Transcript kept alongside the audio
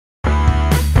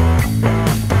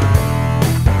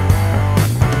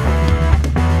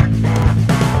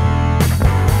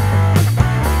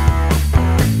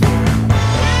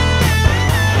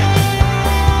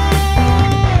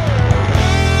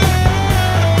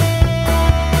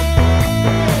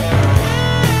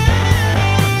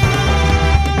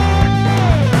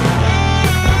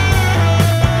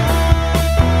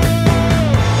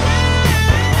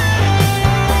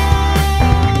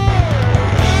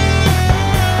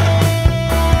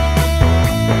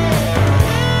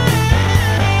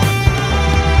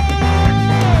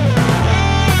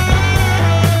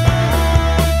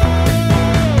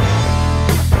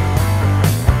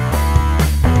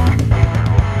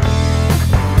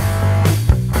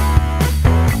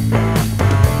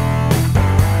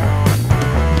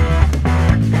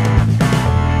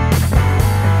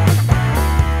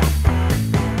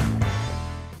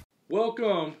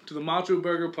the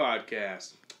MachoBurger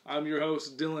podcast. I'm your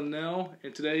host, Dylan Nell,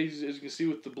 and today, as you can see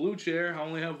with the blue chair, I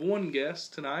only have one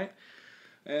guest tonight,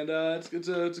 and it's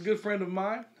a good friend of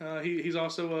mine. He's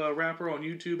also a rapper on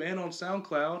YouTube and on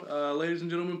SoundCloud. Ladies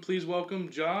and gentlemen, please welcome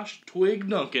Josh Twig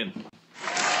Duncan.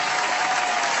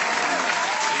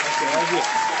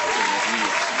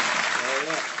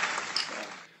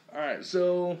 Alright,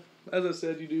 so as I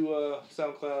said, you do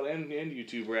SoundCloud and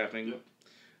YouTube rapping.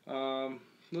 Yep.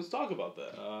 Let's talk about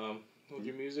that. With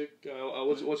your music,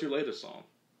 what's your latest song?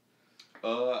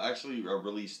 Actually, I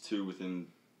released two within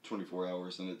 24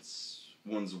 hours, and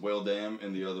one's Well Damn,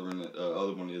 and the other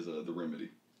one is The Remedy.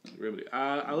 Remedy.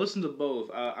 I listened to both.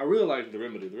 I really liked The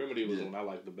Remedy. The Remedy was the one I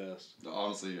liked the best.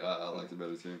 Honestly, I liked it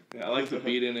better too. Yeah, I liked the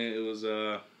beat in it. It was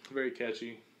very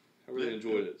catchy. I really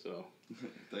enjoyed it. So,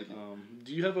 thank you.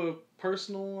 Do you have a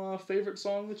personal favorite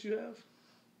song that you have?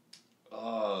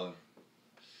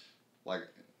 Like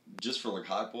just for like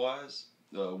hype wise,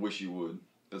 Wish You Would.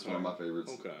 That's one of my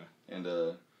favorites. Okay. And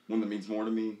one that means more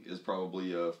to me is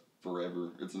probably Forever.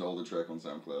 It's an older track on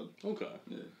SoundCloud. Okay.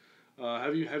 Yeah.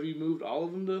 Have you moved all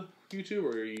of them to YouTube,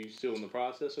 or are you still in the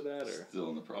process of that? Or still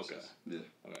in the process. Okay.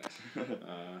 Yeah. Okay.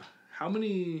 How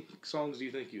many songs do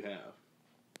you think you have?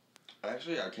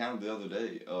 Actually, I counted the other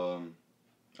day.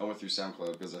 I went through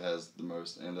SoundCloud because it has the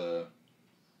most, and I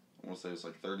want to say it's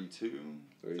like 32,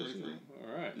 33.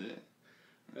 All right. Yeah.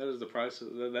 That is the price.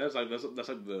 That's like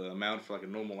the amount for like a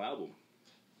normal album.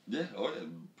 Yeah. Oh yeah.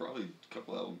 Probably a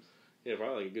couple albums. Yeah,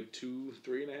 probably like a good 2,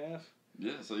 3.5.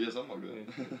 Yeah. So yeah, something like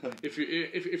that. Yeah.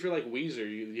 If you're like Weezer,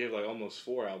 you have like almost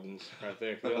 4 albums right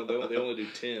there. They only do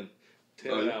 10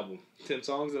 an album, 10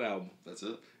 songs an album. That's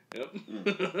it. Yep.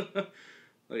 Mm.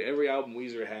 Like every album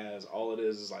Weezer has, all it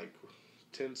is like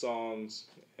 10 songs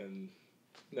and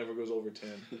never goes over 10.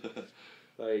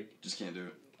 Like just can't do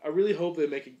it. I really hope they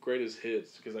make it greatest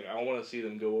hits because like I want to see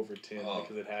them go over 10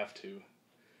 because they'd have to.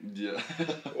 Yeah.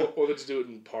 or they just do it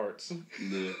in parts.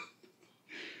 Yeah.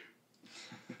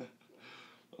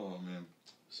 Oh man.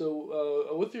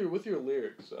 So with your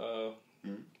lyrics, how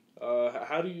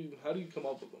do you come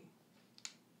up with them?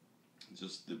 It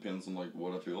just depends on like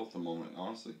what I feel at the moment,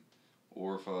 honestly,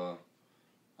 or if I'm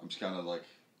just kind of like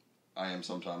I am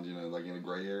sometimes, like in a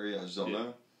gray area. I just don't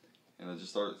know, and I just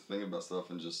start thinking about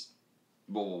stuff and just.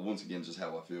 Well, once again, just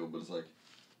how I feel, but it's like,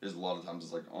 there's a lot of times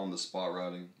it's like on the spot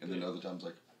writing, and then other times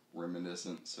like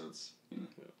reminiscent, so it's,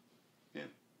 Yeah.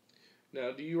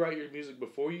 Now, do you write your music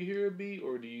before you hear a beat,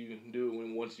 or do you do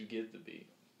it once you get the beat?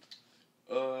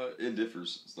 It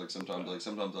differs. It's like sometimes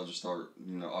I'll just start,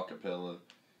 a cappella,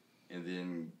 and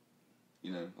then,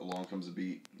 along comes a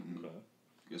beat, and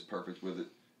it's perfect with it,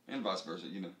 and vice versa,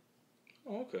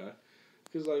 Oh, okay.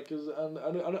 Because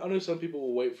I know some people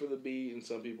will wait for the beat, and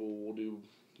some people will do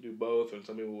both, and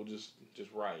some people will just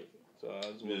write. So I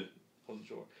wasn't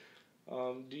sure.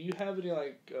 Do you have any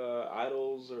like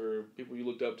idols or people you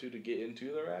looked up to get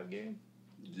into the rap game?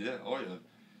 Yeah. Oh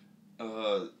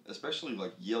yeah. Especially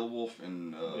like Yellow Wolf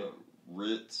and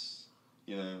Ritz.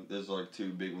 There's like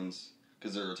 2 big ones.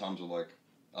 Because there are times where like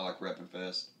I like rapping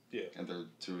fast. Yeah. And they're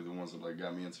 2 of the ones that like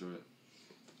got me into it.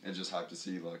 And just hyped to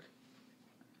see like.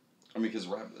 I mean, because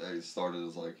rap started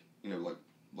as like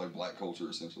like black culture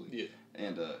essentially. Yeah.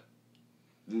 And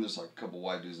then there's like a couple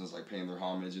white dudes that's like paying their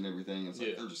homage and everything. And it's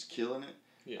like they're just killing it.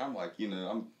 Yeah. I'm like,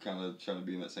 I'm kind of trying to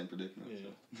be in that same predicament.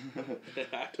 Yeah. So.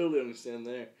 I totally understand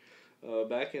there.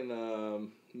 Back in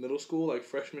middle school, like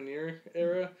freshman year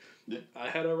era, I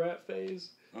had a rap phase.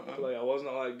 But, like I wasn't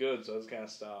all that good, so I just kind of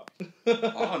stopped.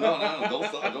 Oh no!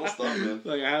 Don't stop, man.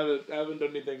 Like I haven't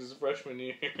done anything since freshman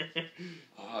year.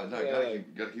 Oh no!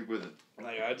 Gotta keep with it.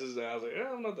 Like I was like,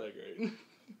 I'm not that great.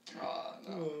 Oh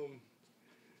no.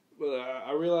 But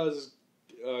I realized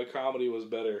comedy was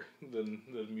better than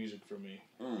music for me.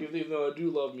 Even though I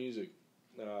do love music,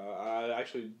 I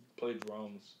actually play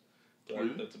drums.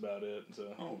 But that's about it.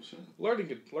 So. Oh shit. Learning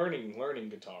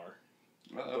guitar.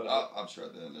 I've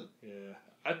tried that. Yeah.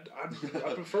 I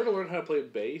prefer to learn how to play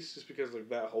bass just because like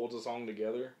that holds a song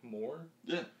together more.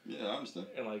 Yeah, I understand.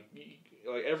 And like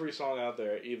every song out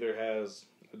there either has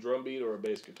a drum beat or a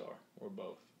bass guitar or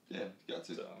both. Yeah, got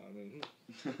to. So I mean,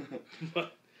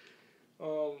 but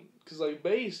because like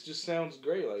bass just sounds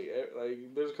great. Like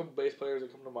there's a couple bass players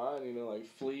that come to mind. Like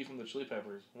Flea from the Chili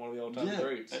Peppers, one of the all time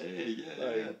greats. Hey,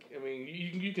 yeah. I mean,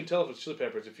 you can tell if it's Chili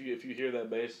Peppers if you hear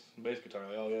that bass guitar.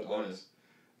 Like,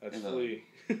 that's Flea.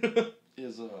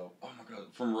 Is oh my god,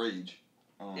 from Rage.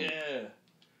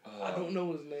 I don't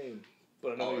know his name,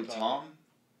 but I know Tom.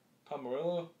 Tom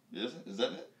Morello. Is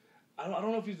that it? I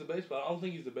don't know if he's the bass player. I don't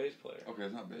think he's the bass player. Okay,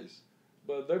 it's not bass.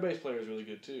 But their bass player is really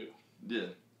good too. Yeah.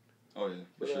 Oh yeah,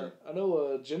 for sure. I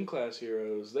know Gym Class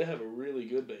Heroes. They have a really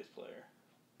good bass player.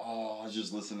 Oh, I was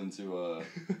just listening to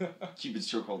Cupid's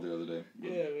Chokehold the other day.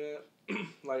 Yeah, man.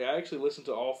 Like, I actually listened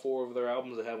to all 4 of their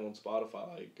albums they have on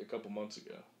Spotify, like, a couple months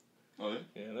ago. Oh, yeah?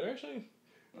 Yeah, they're actually,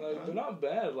 like, they're not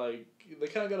bad. Like, they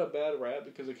kind of got a bad rap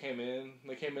because they came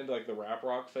into, like, the rap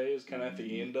rock phase, kind of at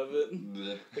the end of it.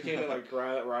 Yeah. They came in, like,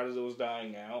 right as it was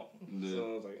dying out. Yeah. So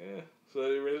I was like, eh. So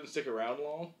they really didn't stick around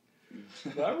long.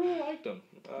 But I really liked them.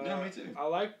 Yeah, me too. I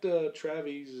liked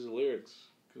Travis's lyrics.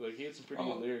 Cause, like, he had some pretty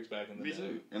good lyrics back in the day. Me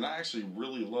too. And I actually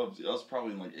really loved, I was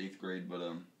probably in, like, 8th grade, but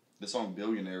the song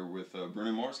Billionaire with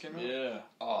Bruno Mars came out. Yeah.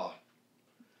 Oh,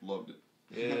 loved it.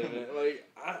 Yeah, man. Like,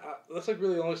 I that's, like,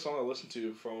 really the only song I listened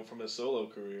to from his solo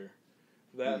career.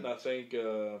 That, and I think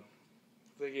his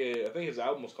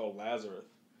album was called Lazarus.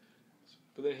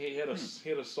 But then he had a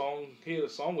song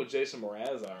with Jason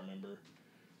Mraz, I remember.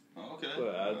 Oh, okay.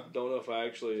 But I don't know if I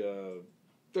actually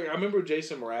I remember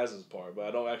Jason Mraz's part, but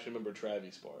I don't actually remember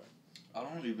Travis' part. I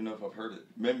don't even know if I've heard it.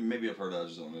 Maybe I've heard it, I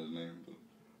just don't know the name. But.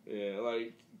 Yeah,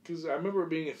 like, because I remember it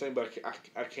being a thing, but I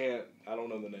don't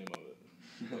know the name of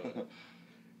it.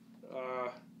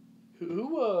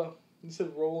 But, you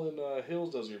said Roland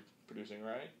Hills does your producing,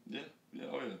 right? Yeah,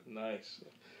 oh yeah. Nice.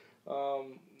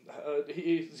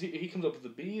 He comes up with the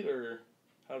beat, or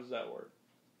how does that work?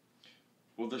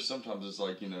 Well, there's sometimes it's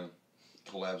like,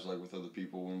 collabs like with other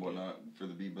people and whatnot for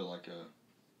the beat, but like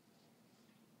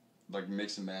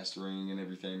mix and mastering and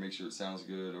everything, make sure it sounds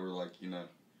good, or like,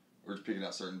 or just picking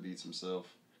out certain beats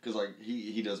himself. Because like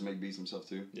he does make beats himself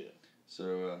too. Yeah.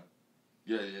 So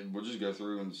yeah, we'll just go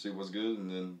through and see what's good, and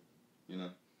then Yeah.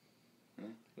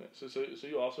 So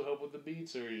you also help with the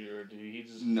beats, or do he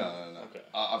just? No. Okay.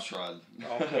 I've tried.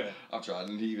 Okay. I've tried,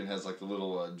 and he even has like the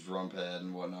little drum pad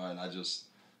and whatnot, and I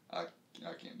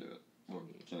can't do it. Well,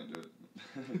 can't do it.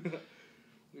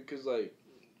 because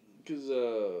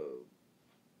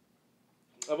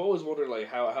I've always wondered like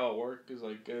how it worked, because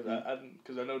I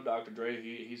know Dr. Dre,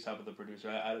 he's top of the producer.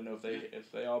 I don't know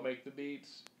if they all make the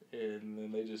beats and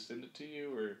then they just send it to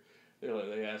you, or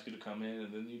they ask you to come in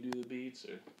and then you do the beats,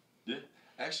 or. Yeah,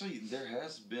 actually, there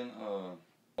has been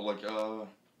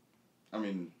I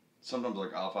mean, sometimes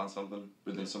like I'll find something,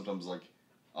 but then sometimes like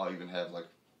I'll even have like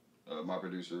my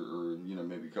producer, or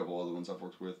maybe a couple other ones I've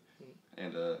worked with,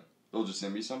 and they'll just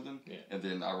send me something, and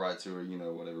then I write to it,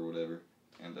 whatever,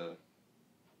 and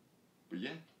but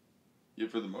yeah,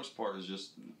 for the most part it's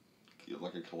just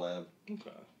like a collab.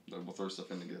 Okay. Like we'll throw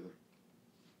stuff in together.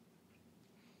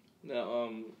 Now,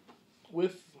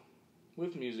 with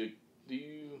music,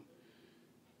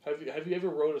 have you ever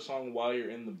wrote a song while you're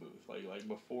in the booth? Like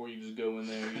before you just go in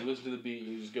there, you listen to the beat,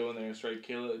 you just go in there and straight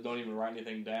kill it, don't even write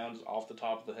anything down, just off the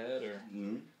top of the head, or?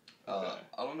 Mm-hmm. Okay.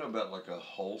 I don't know about like a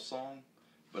whole song,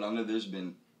 but I know there's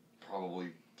been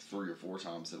probably 3 or 4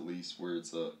 times at least where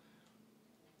it's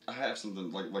I have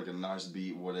something like a nice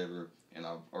beat, whatever, and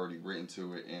I've already written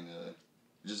to it, and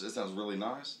it sounds really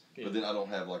nice, but then I don't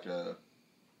have like a,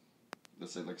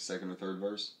 let's say like second or third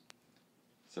verse,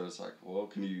 so it's like, well,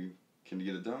 can you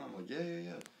get it done? I'm like,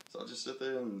 yeah. So I'll just sit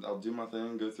there and I'll do my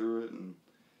thing, go through it, and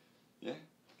yeah.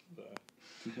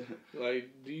 Like,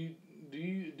 do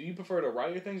you prefer to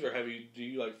write your things, or do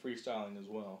you like freestyling as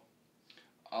well?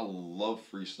 I love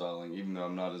freestyling, even though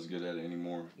I'm not as good at it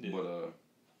anymore. Yeah. But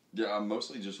yeah, I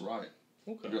mostly just write.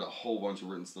 Okay. I've got a whole bunch of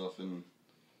written stuff and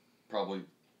probably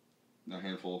a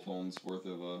handful of phones worth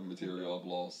of material I've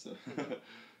lost.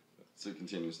 So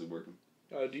continuously working.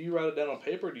 Do you write it down on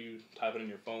paper, or do you type it in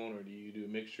your phone, or do you do a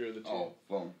mixture of the two? Oh,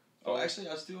 phone. Oh, actually,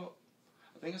 I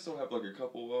think I still have like a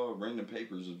couple random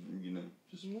papers of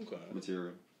just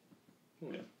material.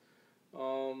 Hmm. Yeah.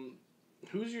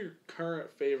 Who's your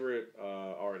current favorite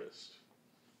artist?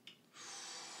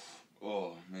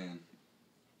 Oh man.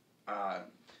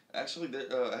 Actually,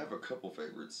 I have a couple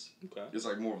favorites. Okay. It's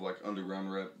like more of like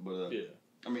underground rap, but yeah.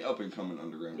 I mean up and coming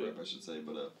underground rap, I should say.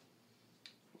 But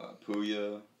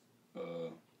Puya,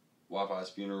 Wi-Fi's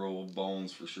Funeral,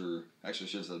 Bones for sure. Actually, I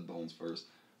should have said Bones first.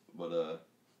 But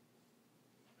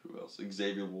who else?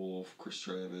 Xavier Wolf, Chris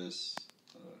Travis,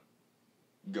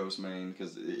 Ghostman,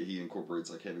 because he incorporates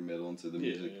like heavy metal into the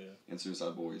music, and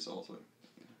Suicide Boys also.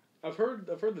 I've heard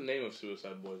the name of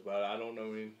Suicide Boys, but I don't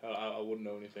know any. I wouldn't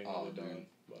know anything other than.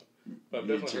 But I've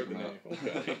definitely heard the name.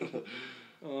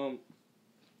 Okay.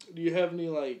 Do you have any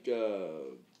like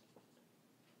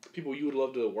people you would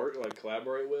love to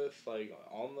collaborate with, like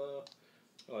on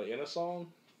in a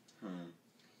song?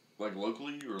 Like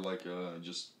locally, or like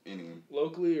just anyone?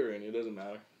 Locally or any, it doesn't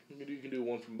matter. You can do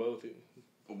one from both.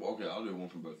 Okay, I'll do one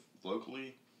from both.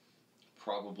 Locally,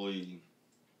 probably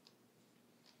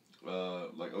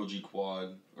like OG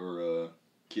Quad or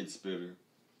Kid Spitter,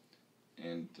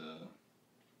 and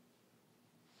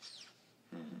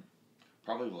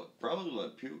probably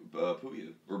like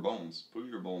Puya or Bones.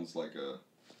 Puya or Bones, like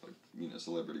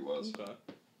celebrity wise. Okay.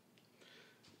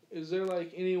 Is there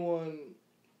like anyone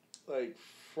like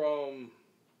from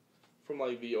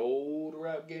like the old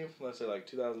rap game from, let's say, like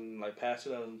 2000, like past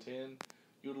 2010,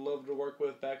 you would love to work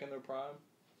with back in their prime?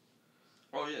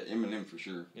 Oh yeah, Eminem for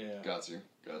sure. Yeah. Got to.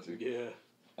 Yeah.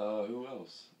 Who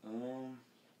else?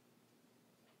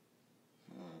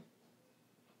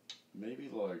 Maybe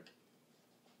like.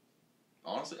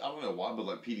 Honestly, I don't know why, but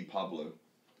like P.D. Pablo.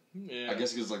 Yeah. I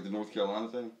guess it's like the North Carolina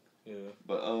thing. Yeah.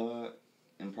 But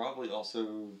and probably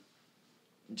also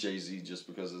Jay-Z, just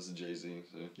because it's a Jay-Z.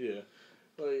 So. Yeah.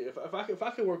 Like if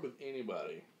I could work with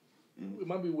anybody, it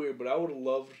might be weird, but I would have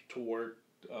loved to work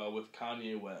with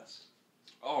Kanye West.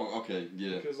 Oh, okay,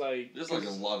 yeah. Because there's like a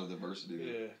lot of diversity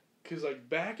there. Yeah. Because like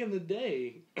back in the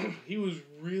day, he was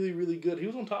really, really good. He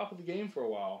was on top of the game for a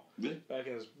while. Yeah. Back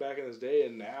in his day,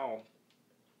 and now,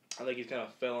 I think he's kind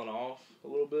of fallen off a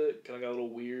little bit. Kind of got a little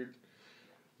weird.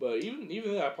 But even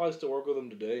then, I probably still work with him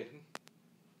today.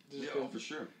 For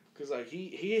sure. Because like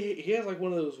he has like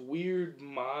one of those weird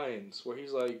minds where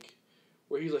he's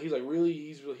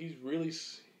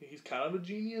kind of a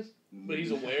genius, but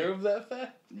he's aware of that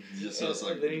fact. Yes, so it's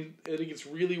like then he gets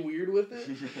really weird with it.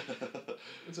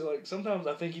 And so like sometimes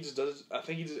I think he just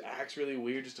acts really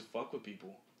weird just to fuck with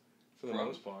people, for the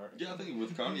most part. Yeah, I think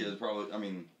with Kanye it's probably, I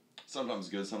mean, sometimes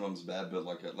good, sometimes bad, but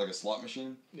like a slot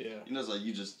machine. Yeah. You know, it's like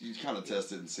you kind of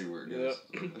test it and see where it goes.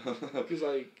 Because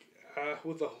I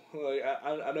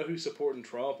know who's supporting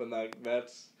Trump, and like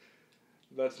that's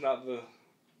not the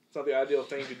ideal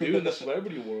thing to do in the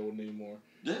celebrity world anymore.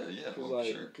 Yeah, for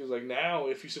sure. Because like now,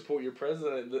 if you support your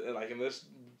president, like in this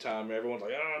time, everyone's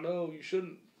like, oh no, you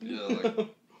shouldn't. Yeah, like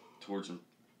torch and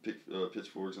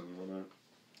pitchforks and whatnot.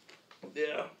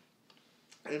 Yeah,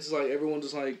 and it's like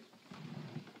everyone's like,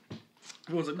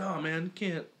 no man, you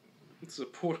can't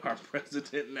support our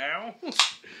president now.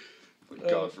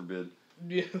 God forbid.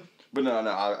 Yeah. But no,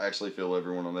 I actually feel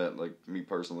everyone on that. Like, me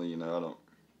personally, you know,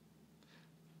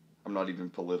 I'm not even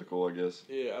political, I guess.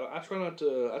 Yeah, I try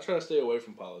to stay away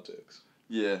from politics.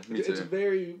 Yeah, me too. It's a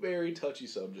very, very touchy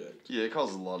subject. Yeah, it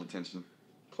causes a lot of tension.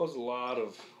 Causes a lot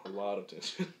of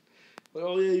tension. Like,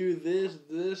 oh yeah, you're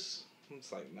this.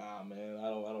 It's like, nah, man, I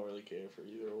don't really care for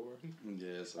either or.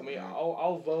 Yeah, I mean,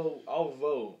 I'll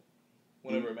vote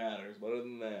whenever it matters, but other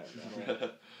than that,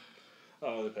 I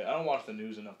don't really pay. I don't watch the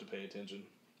news enough to pay attention.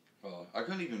 I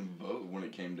couldn't even vote when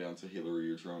it came down to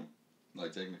Hillary or Trump,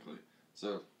 like, technically.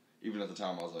 So, even at the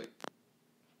time, I was like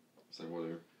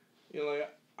whatever. You know, like,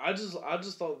 I just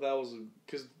thought that was,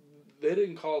 because they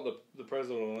didn't call it the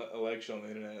presidential election on the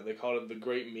internet. They called it the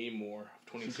Great Meme War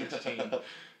of 2016.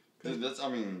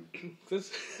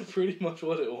 That's pretty much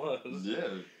what it was.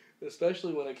 Yeah.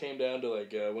 Especially when it came down to,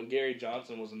 like, when Gary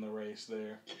Johnson was in the race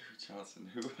there. Gary Johnson,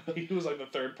 who? He was, like, the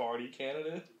third party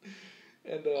candidate.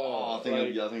 And I think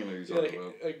I know who you're talking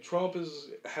about. Like Trump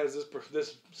has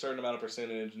this certain amount of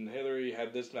percentage, and Hillary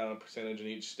had this amount of percentage in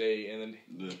each state, and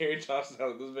then Gary Johnson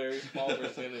had this very small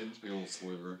percentage. Big old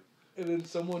sliver. And then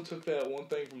someone took that one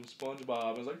thing from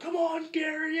SpongeBob and was like, "Come on,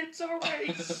 Gary, it's a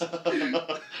race."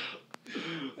 That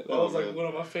was like one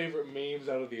of my favorite memes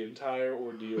out of the entire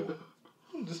ordeal.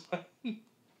 I'm just like,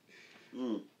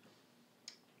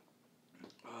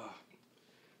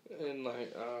 and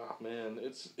like, man,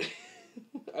 it's.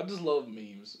 I just love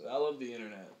memes. I love the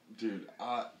internet. Dude,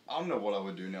 I don't know what I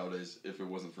would do nowadays if it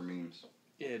wasn't for memes.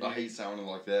 Yeah, dude. I hate sounding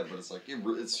like that, but it's like,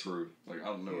 it's true. Like, I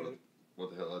don't know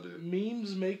what the hell I do.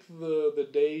 Memes make the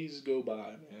days go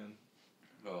by, man.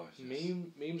 Oh,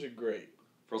 memes are great.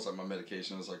 For us, like, my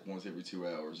medication is like once every 2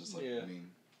 hours. It's like,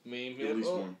 meme. At least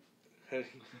one.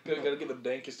 Gotta get the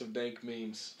dankest of dank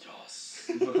memes. Yes.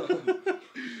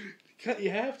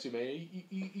 You have to, man.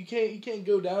 You can't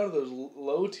go down to those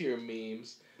low tier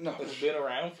memes that's been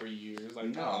around for years. Like,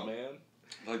 nah, man.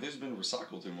 Like, there's been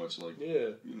recycled too much. Like,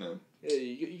 you know. Yeah,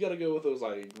 you gotta go with those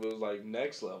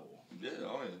next level. Yeah,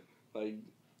 oh yeah. Like,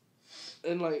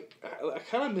 and like I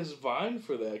kind of miss Vine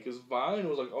for that, because Vine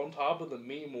was like on top of the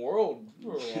meme world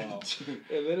for a while,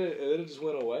 and then it just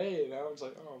went away, and now it's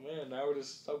like, oh man, now we're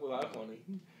just stuck with iFunny.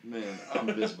 Man, I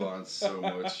miss Vine so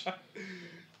much.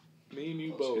 Me and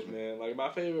you both, man. Like, my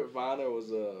favorite Viner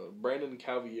was Brandon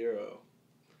Calviero.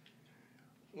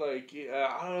 Like,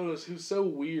 I don't know, he was so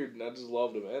weird, and I just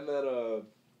loved him. And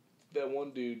that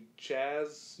one dude,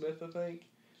 Chaz Smith, I think.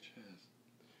 Chaz.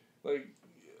 Like,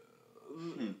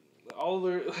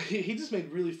 he just made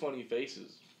really funny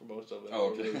faces for most of it.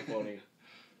 Oh, okay. Really funny.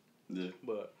 Yeah.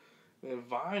 But, man,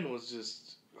 Vine was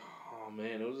just, oh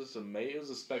man, it was just amazing. It was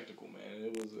a spectacle, man.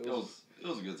 It was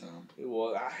a good time. It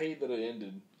was. I hate that it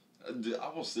ended. I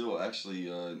was still actually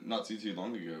not too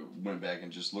long ago went back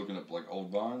and just looking up like old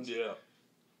Vines. Yeah.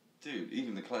 Dude,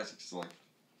 even the classics like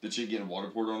the chick getting water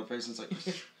poured on her face and it's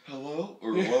like hello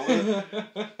or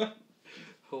what?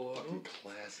 Hello. Fucking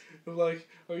classic. Like,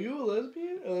 are you a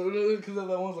lesbian? Because that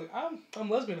one's like, I'm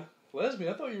lesbian.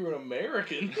 Lesbian? I thought you were an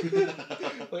American.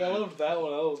 Like, I loved that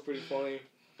one. That was pretty funny.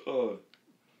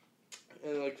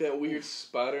 And like that weird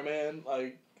Spider-Man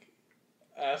like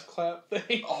ass clap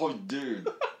thing. Oh, dude.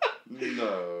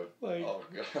 No. Like, oh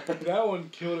god. That one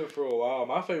killed it for a while.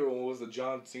 My favorite one was the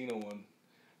John Cena one.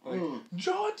 Like,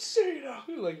 John Cena!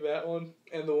 Like that one.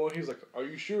 And the one he's like, are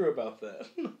you sure about that?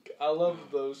 I love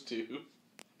those two.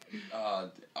 I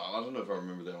don't know if I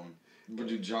remember that one. But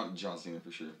dude, John Cena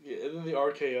for sure. Yeah, and then the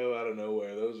RKO out of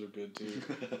nowhere. Those are good too.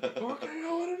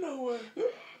 RKO out of nowhere.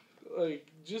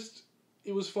 Like, just...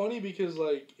 It was funny because,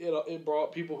 like, it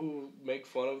brought people who make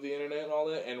fun of the internet and all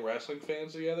that and wrestling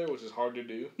fans together, which is hard to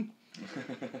do.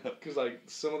 Because, like,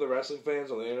 some of the wrestling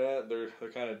fans on the internet, they're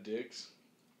kind of dicks.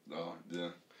 Oh, yeah.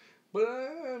 But,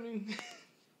 I mean,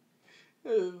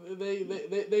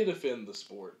 they defend the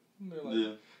sport. They're like,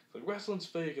 yeah. Like, wrestling's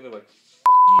fake, and they're like,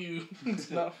 fuck you.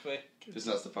 It's not fake. It's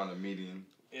not to find a median.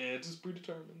 Yeah, it's just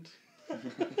predetermined.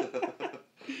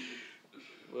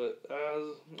 But,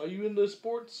 are you into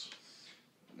sports?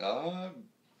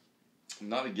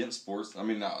 Not against sports. I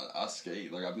mean, I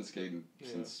skate. Like, I've been skating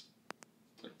since,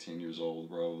 like, 10 years old,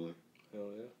 probably.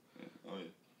 Hell yeah. Oh,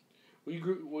 yeah. We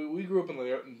grew up in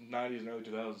the 90s and early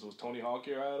 2000s. Was Tony Hawk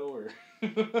your idol, or?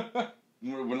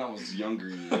 When I was younger,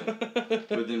 yeah.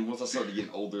 But then once I started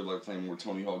getting older, like, playing more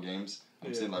Tony Hawk games,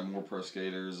 I'm seeing, like, more pro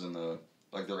skaters and,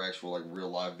 like, their actual, like, real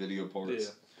live video parts.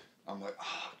 Yeah. I'm like,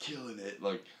 I'm killing it.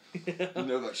 Like, you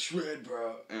know, like, shred,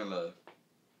 bro. And,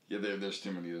 yeah, there's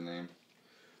too many to name.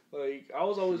 Like, I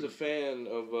was always a fan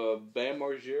of Bam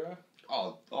Margera.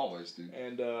 Oh, always, dude.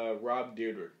 And Rob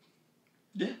Dyrdek.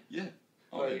 Yeah.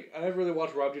 Oh, like, I never really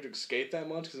watched Rob Dyrdek skate that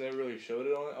much because they never really showed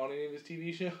it on any of his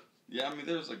TV shows. Yeah, I mean,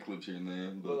 there's, like, clips here and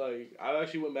there. But, like, I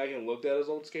actually went back and looked at his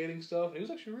old skating stuff, and he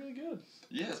was actually really good.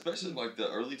 Yeah, especially, like, the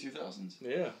early 2000s.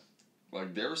 Yeah.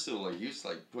 Like, they were still, like, used to,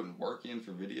 like, putting work in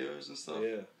for videos and stuff.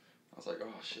 Yeah. I was like,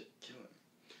 oh, shit, killing it.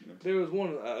 You know?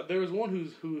 There was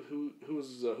one who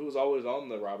was always on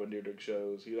the Robin Dyrdek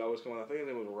shows. He'd always come on. I think his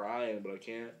name was Ryan, but I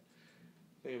can't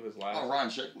think of his last. Oh, Ryan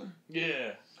Sheckler.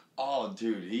 Yeah. Oh,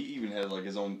 dude, he even had like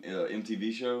his own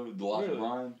MTV show, The Life of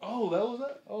Ryan. Oh, that was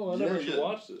that. Oh, I never actually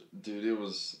watched it. Dude, it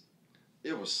was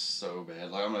so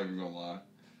bad. Like, I'm not even gonna lie,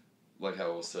 like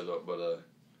how it was set up. But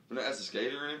as a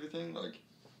skater and everything, like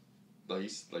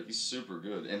he's super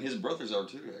good, and his brothers are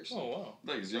too, actually. Oh wow.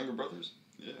 Like his younger brothers.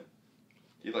 Yeah.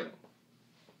 He like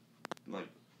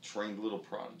trained little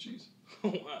prodigies. Oh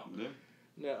wow. Yeah.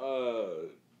 Now,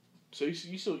 so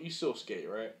you still skate,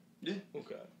 right? Yeah.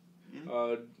 Okay.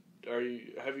 Mm-hmm.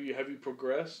 Have you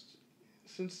progressed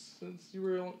since you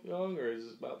were young, or is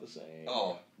it about the same?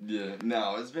 Oh yeah.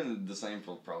 No, it's been the same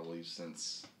for probably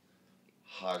since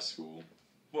high school.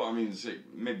 Well, I mean,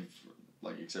 maybe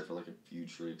like except for like a few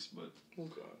tricks, but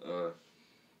okay.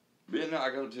 But yeah, no, I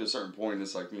got up to a certain point.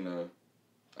 It's like, you know,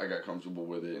 I got comfortable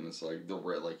with it, and it's like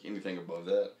like anything above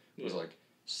that was like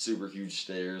super huge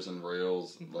stairs and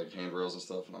rails, like handrails and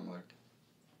stuff, and I'm like,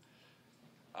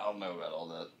 I don't know about all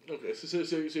that. Okay,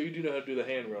 so you do know how to do the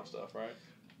handrail stuff, right?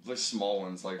 Like small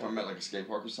ones, like if I'm at like a skate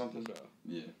park or something. Okay.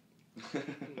 Yeah.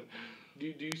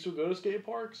 Do you still go to skate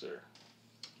parks, or?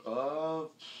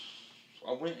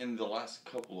 I went in the last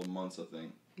couple of months, I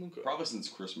think. Okay. Probably since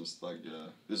Christmas. Like,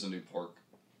 there's a new park.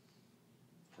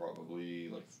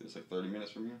 Probably it's like 30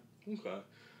 minutes from here. Okay.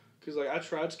 Cause like I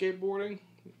tried skateboarding,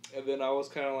 and then I was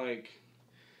kind of like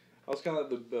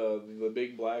the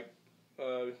big black.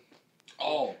 I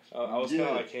was kind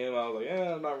of like him. I was like,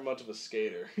 I'm not much of a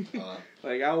skater.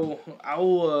 Like I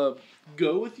will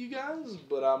go with you guys,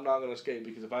 but I'm not gonna skate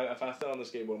because if I stand on the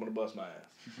skateboard, I'm gonna bust my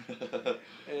ass.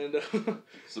 And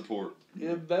support.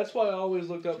 Yeah, that's why I always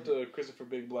looked up to Christopher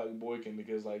Big Black Boykin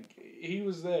because like he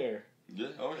was there. Yeah.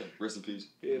 Oh yeah. Rest in peace.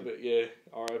 Yeah, but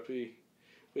R.I.P.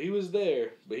 But he was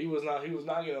there, but he was not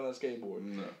getting on that skateboard.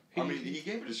 No. I mean, he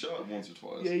gave it a shot once or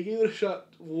twice. Yeah, he gave it a shot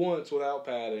once without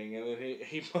padding, and then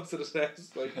he busted his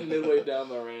ass like midway down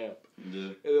the ramp. Yeah.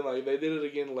 And then like they did it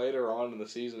again later on in the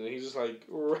season, and he just like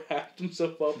wrapped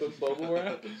himself up in bubble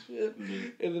wrap and shit. Yeah.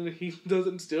 And then he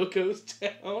doesn't still goes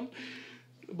down.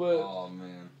 But oh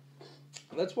man,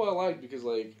 that's what I like because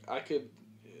like I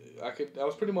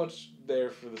was pretty much there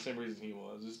for the same reason he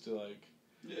was, just to like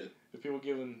Yeah. If people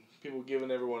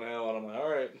giving everyone hell, and I'm like, all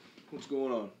right, what's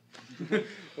going on? Like,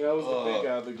 I was the big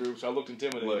guy of the group, so I looked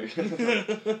intimidating.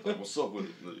 Like, what's up with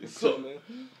it? What's up, man?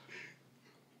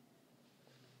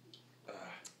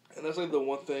 And that's like the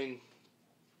one thing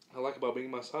I like about being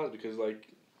my size, because like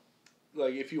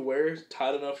if you wear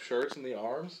tight enough shirts in the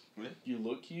arms, you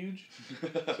look huge. So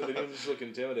then you just look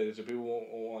intimidated, so people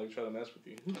won't like try to mess with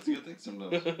you. That's a good thing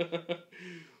sometimes.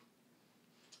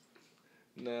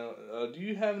 Now, do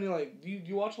you have any like? Do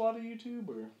you watch a lot of YouTube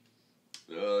or?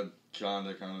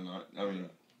 Kinda not. I mean,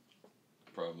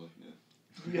 probably, yeah.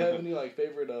 Do you have any like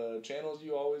favorite channels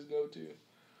you always go to?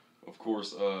 Of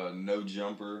course, No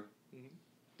Jumper,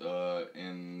 Mm-hmm.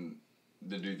 and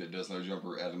the dude that does No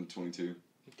Jumper, Adam22.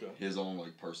 Okay. His own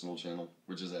like personal channel,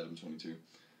 which is Adam22.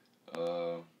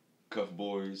 Cuff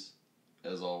Boys,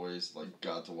 as always, like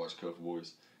got to watch Cuff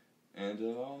Boys, and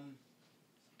who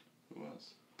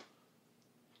else?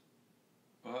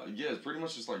 Yeah, it's pretty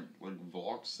much just like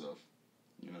vlog stuff,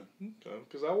 you know. Okay,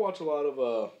 because I watch a lot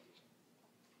of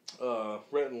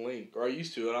Rhett and Link, or I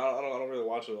used to, and I don't really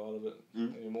watch a lot of it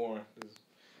anymore. Just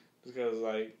because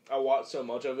like I watched so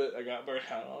much of it, I got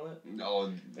burnt out on it.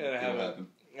 Oh, and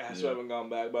I still haven't gone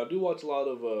back, but I do watch a lot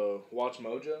of Watch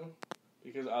Mojo,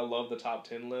 because I love the top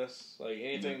 10 lists. Like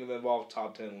anything that involves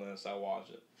top 10 lists, I watch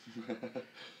it.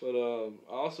 But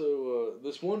also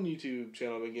this one YouTube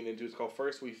channel I've been getting into is called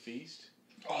First We Feast.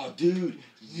 Oh, dude!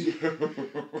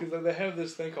 Because like, they have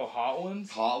this thing called Hot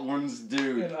Ones. Hot Ones,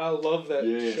 dude. And I love that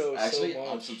show Actually, so much.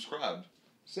 I'm subscribed.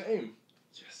 Same.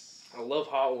 Yes. I love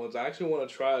Hot Ones. I actually want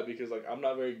to try it because like I'm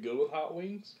not very good with hot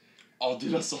wings. Oh,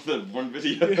 dude, I saw that one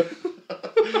video.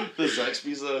 The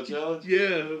Zaxby's challenge? Yeah,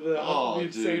 the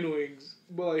insane wings.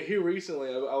 But like here recently,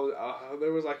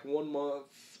 there was like 1 month,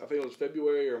 I think it was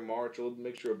February or March, a little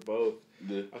mixture of both.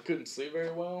 Yeah. I couldn't sleep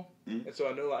very well, and so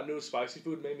I knew spicy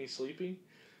food made me sleepy.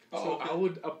 So okay.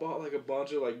 I bought like a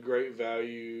bunch of like great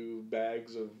value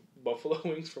bags of buffalo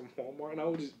wings from Walmart, and I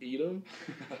would just eat them.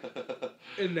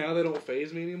 And now they don't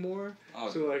faze me anymore.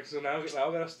 So now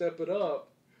I gotta step it up,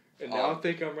 and now I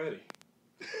think I'm ready.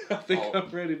 I think I'm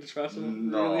ready to try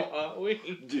some really hot wings.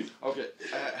 Dude, okay.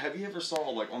 Have you ever saw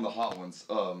like on the Hot Ones?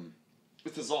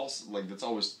 It's this like that's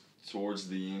always towards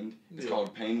the end. It's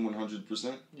called Pain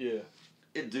 100%. Yeah.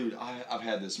 Dude, I've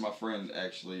had this. My friend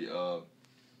actually,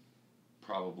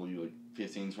 probably like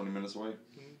 15, 20 minutes away.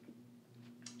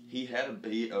 He had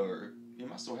he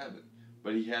might still have it,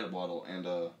 but he had a bottle, and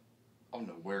I don't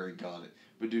know where he got it.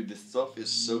 But dude, this stuff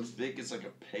is so thick, it's like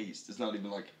a paste. It's not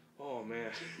even like. Oh man.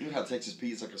 You know how Texas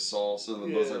Pete's like a sauce and the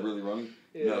buzz like really runny?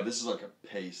 Yeah. No, this is like a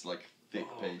paste, like thick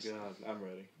paste. Oh god, I'm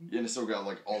ready. Yeah, and it's still got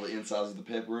like all the insides of the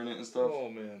pepper in it and stuff. Oh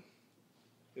man.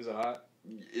 Is it hot?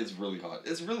 It's really hot.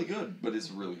 It's really good, but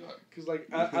it's really hot. Cause like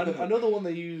I know the one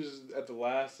they used at the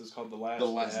last is called the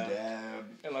last dab.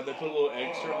 And like they put a little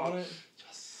extra on it.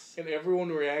 Yes. And everyone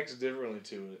reacts differently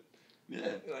to it.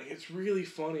 Yeah. Like it's really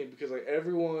funny because like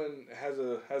everyone has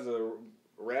a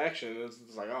reaction. It's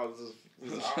like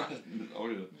this is hot. Oh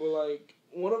yeah. But like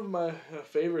one of my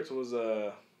favorites was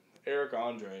Eric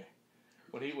Andre.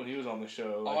 When he was on the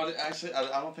show. Like,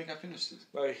 I don't think I finished it.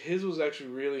 Like his was actually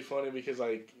really funny because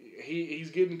like he's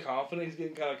getting confident, he's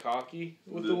getting kind of cocky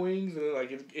with the wings, and then like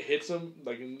it hits him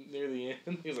like near the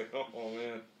end. He's like, oh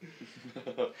man.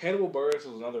 Hannibal Buress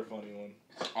was another funny one.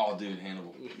 Oh dude,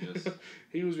 Hannibal. Yes.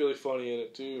 He was really funny in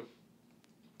it too.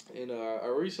 And I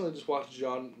recently just watched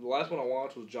the last one I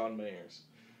watched was John Mayer's.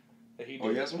 He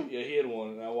has one? Yeah, he had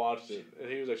one, and I watched it,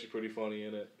 and he was actually pretty funny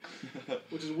in it.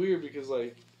 Which is weird because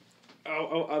like.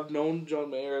 I've known John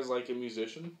Mayer as like a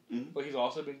musician, but he's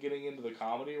also been getting into the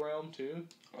comedy realm too.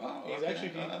 Oh, he's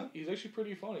actually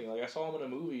pretty funny. Like I saw him in a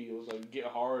movie. It was like Get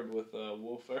Hard with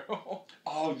Will Ferrell.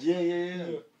 Oh yeah.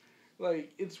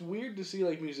 Like it's weird to see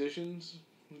like musicians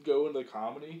go into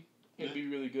comedy and be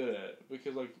really good at it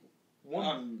because like the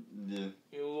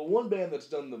one band that's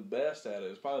done the best at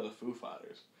it is probably the Foo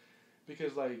Fighters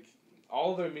because like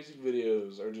all their music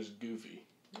videos are just goofy.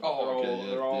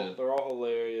 They're all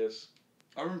hilarious.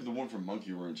 I remember the one from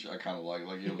Monkey Wrench. I kind of like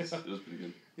it was pretty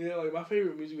good. Yeah, like my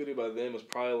favorite music video by them was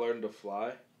probably "Learn to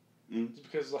Fly." It's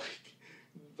because like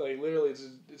literally it's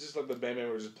just like the band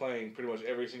members just playing pretty much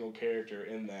every single character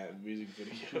in that music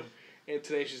video, and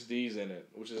Tenacious D's in it,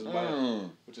 which is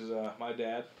my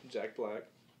dad, Jack Black.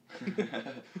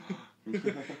 I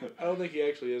don't think he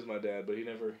actually is my dad, but he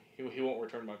won't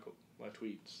return my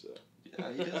tweets. So.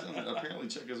 Yeah, he doesn't apparently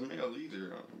check his mail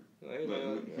either. Hey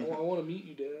man, I want to meet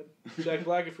you, Dad. Jack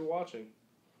Black, if you're watching,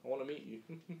 I want to meet you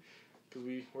because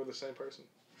we're the same person.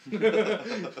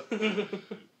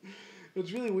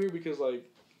 It's really weird because like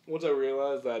once I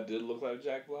realized that I did look like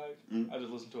Jack Black, I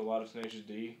just listened to a lot of Tenacious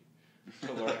D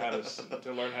to learn how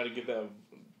to get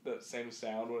that same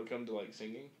sound when it comes to like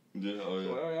singing. Yeah, oh yeah.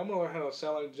 So, like, I'm gonna learn how to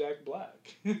sound like Jack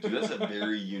Black. Dude, that's a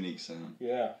very unique sound.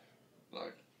 Yeah.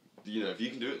 Like, if you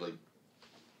can do it, like,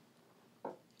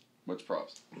 much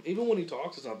props. Even when he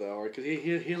talks, it's not that hard because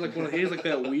he has like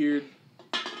that weird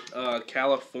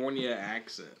California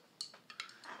accent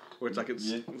where it's like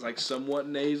it's like somewhat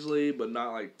nasally but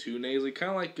not like too nasally,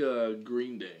 kind of like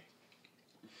Green Day.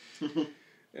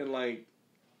 And like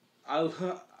I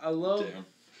love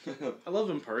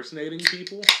impersonating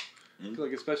people,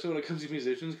 like especially when it comes to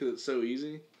musicians because it's so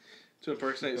easy to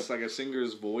impersonate. It's like a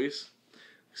singer's voice,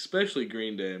 especially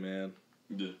Green Day, man.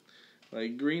 Yeah.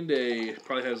 Like Green Day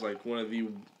probably has like one of the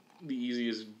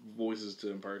easiest voices to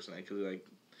impersonate because like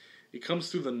it comes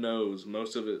through the nose.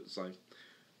 Most of it's like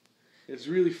it's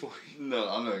really funny. No,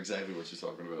 I know exactly what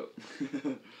you're talking about.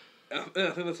 I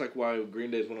think that's like why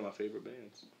Green Day is one of my favorite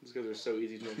bands. It's because they're so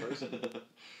easy to impersonate.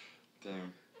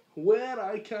 Damn. When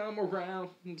I come around,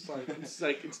 it's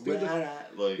through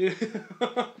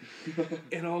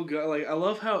and oh god, like I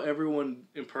love how everyone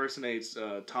impersonates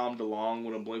Tom DeLonge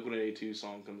when a Blink-182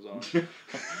 song comes on.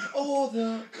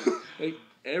 Like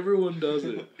everyone does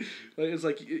it. Like it's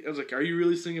like I was like, are you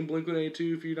really singing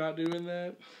Blink-182 if you're not doing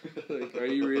that? Like, are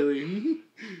you really?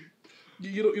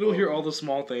 You don't hear all the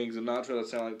small things and not try to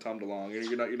sound like Tom DeLonge.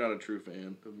 You're not a true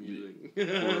fan of music.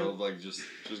 Or like just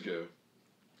go.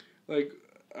 Like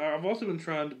I've also been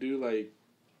trying to do like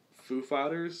Foo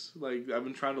Fighters. Like I've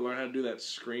been trying to learn how to do that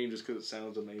scream just because it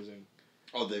sounds amazing.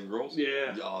 Oh, Dave Grohl's?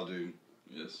 Yeah. Oh, dude.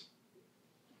 Yes.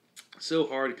 So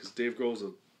hard because Dave Grohl's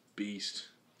a beast.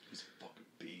 He's a fucking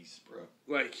beast, bro.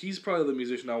 Like he's probably the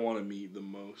musician I want to meet the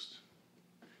most.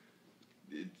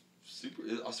 I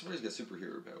swear he's got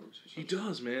superhero powers. He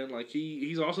does, man. Like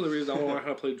he's also the reason I want to learn how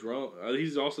to play drum.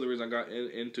 He's also the reason I got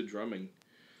into drumming.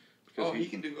 Oh, he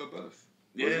can do both.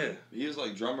 Yeah. He was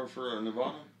like drummer for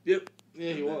Nirvana? Yep.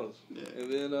 Yeah, he was. Yeah.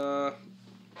 And then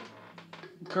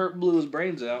Kurt blew his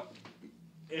brains out.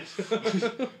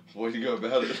 Way to go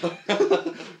about it.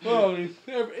 Well, I mean,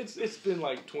 it's been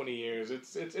like 20 years.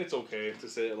 It's okay to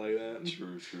say it like that.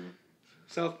 True.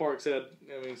 South Park did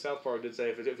say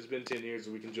if it's been 10 years,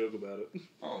 we can joke about it.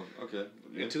 Oh, okay.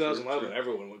 Yeah, in 2011,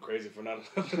 everyone went crazy for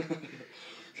 9/11.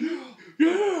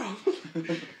 Yeah!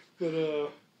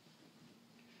 But,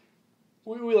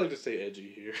 we like to stay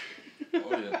edgy here.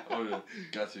 Oh yeah.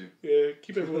 Got to. Yeah,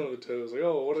 keep everyone on their toes. Like,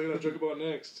 what are they going to joke about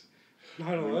next?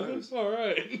 9/11?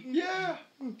 Alright. Yeah!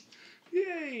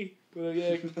 Yay! But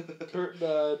yeah, Kurt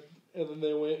died, and then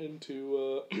they went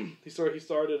into, he started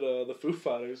the Foo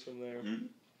Fighters from there. Mm-hmm.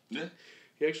 Yeah.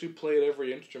 He actually played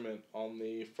every instrument on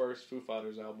the first Foo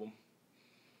Fighters album.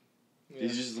 Yeah.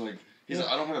 He's just like,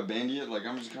 I don't have a band yet, like,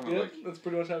 I'm just kind of like... that's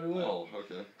pretty much how he went. Oh,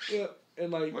 okay. Yeah,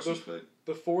 and like, Much respect.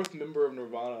 The fourth member of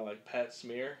Nirvana, like Pat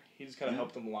Smear, he just kind of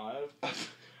helped them live.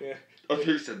 Yeah. I thought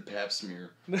you said Pap Smear.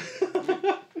 No,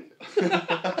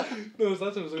 his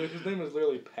name is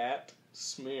literally Pat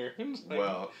Smear. Like,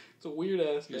 wow. It's a weird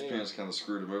ass name. His parents kind of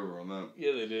screwed him over on that.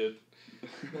 Yeah, they did.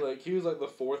 Like, he was like the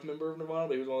fourth member of Nirvana,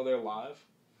 but he was only there live.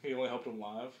 He only helped them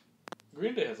live.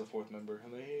 Green Day has a fourth member,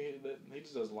 and he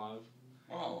just does live.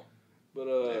 Oh. But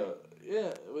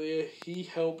yeah, he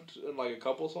helped in like a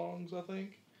couple songs, I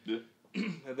think. Yeah.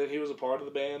 And then he was a part of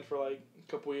the band for like a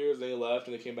couple years. Then he left,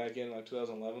 and he came back in like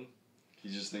 2011. He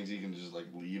just thinks he can just like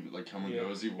leave, like come and go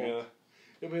as he wants.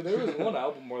 Yeah. I mean, there was one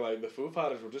album where like the Foo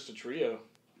Fighters were just a trio.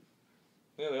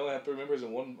 Yeah, they only had 3 members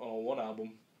on one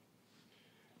album.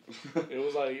 It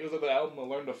was like the album I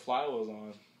Learn to Fly was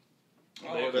on.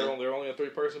 They're only a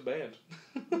 3-person band.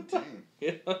 Dang.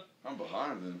 Yeah. I'm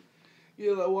behind then.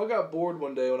 Yeah, well, I got bored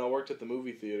one day when I worked at the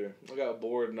movie theater. I got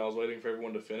bored and I was waiting for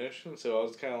everyone to finish, and so I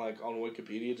was kind of like on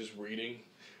Wikipedia just reading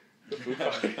the Foo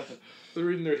Fighters,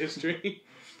 reading their history.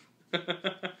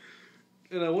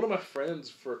 And one of my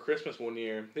friends for Christmas one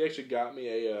year, he actually got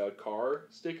me a car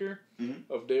sticker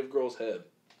of Dave Grohl's head.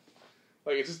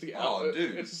 Like it's just the outline.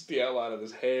 It's just the outline of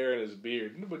his hair and his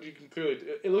beard, but you can clearly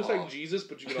it looks like Jesus,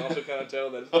 but you can also kind of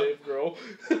tell that it's Dave Grohl.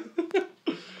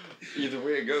 Either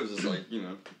way it goes, it's like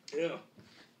Yeah.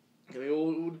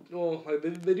 Well, like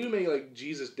they do make like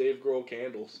Jesus Dave Grohl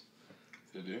candles.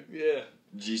 They do? Yeah.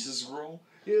 Jesus Grohl?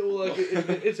 Yeah, well, like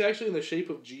it's actually in the shape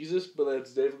of Jesus, but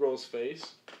it's Dave Grohl's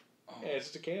face. Oh. Yeah,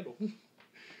 it's just a candle.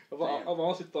 I've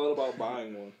honestly thought about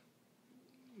buying one.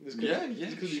 Just because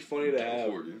it'd be funny to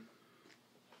have.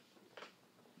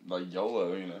 Like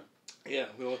YOLO, Yeah.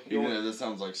 Even though that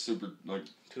sounds like super, like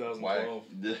 2012.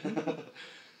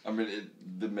 I mean,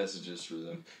 the message is true,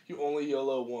 though. You only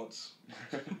YOLO once.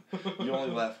 You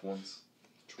only laugh once.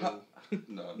 True.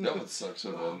 No, that would suck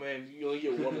so Oh bad. man, you only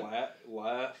get one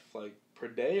laugh like per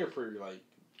day or per like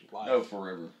life? No,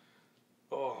 forever.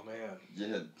 Oh man.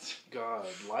 Yeah. God,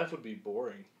 life would be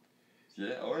boring.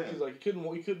 Yeah. Oh yeah. Because like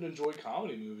you couldn't enjoy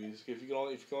comedy movies if you can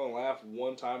only laugh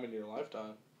one time in your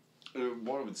lifetime.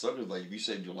 What would suck is like if you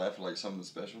saved your laugh for like something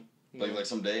special, like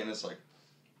someday, and it's like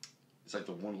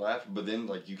the one laugh, but then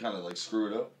like you kind of like screw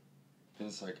it up, and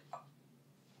it's like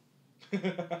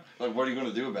what are you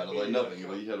gonna do about it? Like nothing.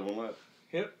 Like you had one laugh.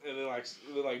 Yep, and then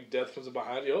like death comes up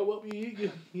behind you. Oh well,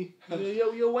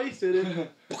 you wasted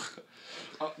it.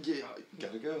 Oh, yeah,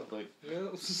 gotta go. Like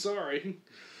yeah, sorry.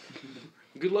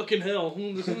 Good luck in hell.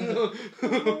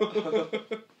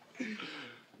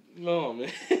 Oh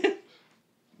man.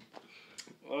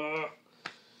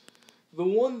 The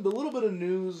little bit of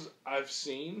news I've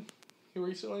seen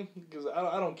recently, because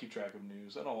I don't keep track of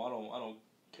news. I don't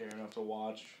care enough to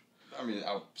watch. I mean,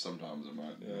 sometimes it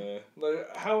might. Yeah,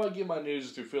 like how I get my news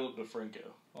is through Philip DeFranco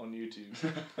on YouTube.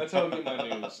 That's how I get my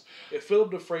news. If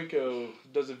Philip DeFranco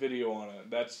does a video on it,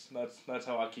 that's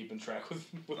how I keep in track with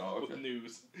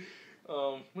news.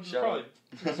 Which is probably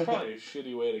a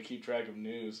shitty way to keep track of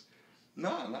news. No.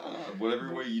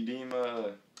 Whatever way you deem.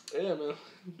 Yeah, man.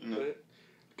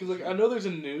 Because like I know there's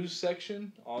a news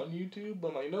section on YouTube, but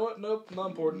I'm like, you know what? Nope, not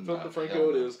important. Philip DeFranco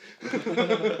it is.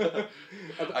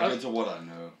 I get to what I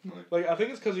know. Like I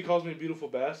think it's because he calls me a beautiful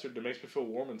bastard that makes me feel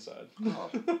warm inside. Oh,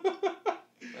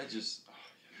 I just.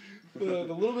 The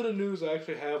little bit of news I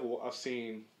actually I've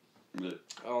seen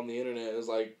on the internet is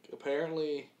like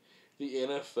apparently the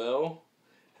NFL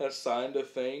has signed a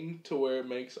thing to where it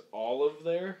makes all of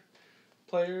their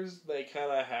players they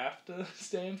kind of have to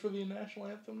stand for the national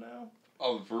anthem now.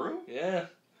 Oh, for real? Yeah.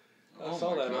 I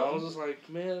saw that, and I was just like,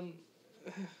 man,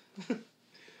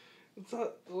 it's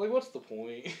not, like, what's the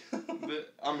point?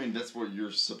 I mean, that's what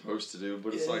you're supposed to do,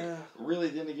 but it's like, really,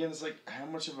 then again, it's like, how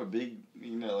much of a big,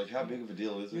 how big of a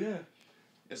deal is it? Yeah.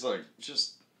 It's like,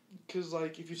 just... Because,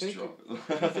 like, if you think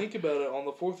about it, on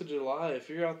the 4th of July, if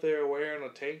you're out there wearing a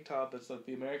tank top that's like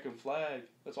the American flag,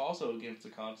 that's also against the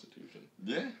Constitution.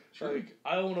 Yeah, sure. Like,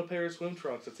 I own a pair of swim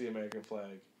trunks that's the American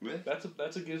flag. Yeah.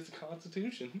 That's against the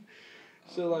Constitution.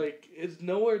 So, like, it's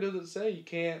nowhere does it say you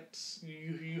can't,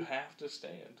 you have to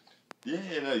stand. Yeah,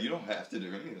 no, you don't have to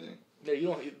do anything. Yeah, you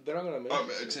don't, they're not going to make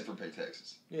it. Except for pay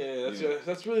taxes. Yeah,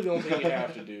 that's really the only thing you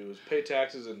have to do is pay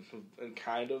taxes and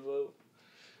kind of vote.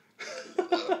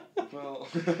 Well,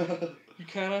 you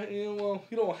kind of, you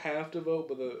don't have to vote,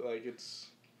 but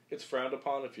it's frowned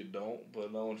upon if you don't.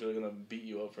 But no one's really gonna beat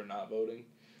you up for not voting.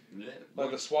 Yeah, like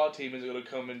the SWAT team is gonna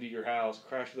come into your house,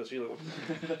 crash with us, you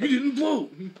didn't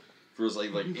vote. For us,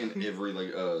 like in every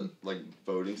like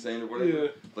voting stand or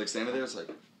whatever, like standing there, it's like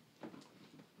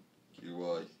you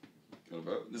gonna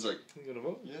vote? It's like you gonna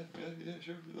vote? Yeah,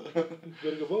 sure.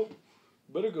 Better go vote.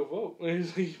 Better go vote. And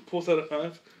he pulls out a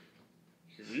knife.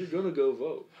 You're gonna go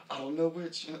vote. I don't know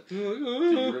which.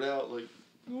 Figure it out, like.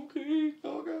 Okay.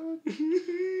 Oh God.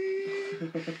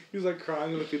 He's like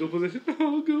crying in the fetal position.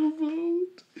 I'll go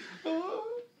vote. Oh.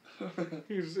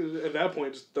 He's at that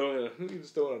point just throwing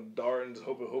a dart and just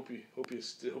hope it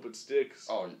sticks.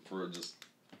 Oh, for just.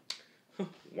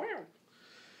 Wow.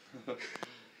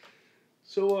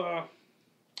 So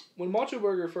when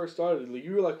MachoBurger first started,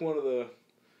 you were like one of the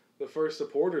first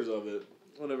supporters of it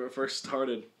whenever it first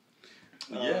started.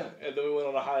 Yeah. And then we went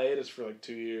on a hiatus for like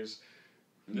 2 years.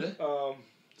 Yeah.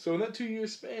 So in that 2 year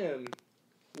span,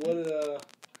 what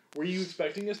were you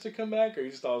expecting us to come back, or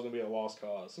you just thought it was gonna be a lost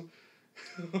cause?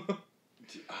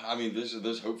 I mean,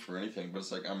 there's hope for anything, but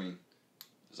it's like I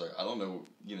don't know,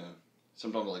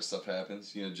 sometimes like stuff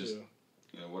happens, just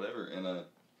whatever, and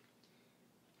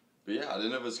but yeah, I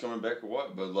didn't know if it's coming back or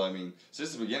what, but I mean,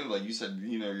 since the beginning, like you said,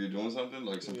 you're doing something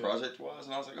like some project wise,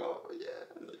 and I was like, oh yeah.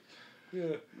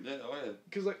 Yeah. Yeah, oh yeah.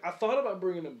 Because like I thought about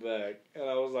bringing it back, and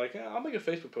I was like, I'll make a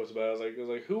Facebook post about it. I was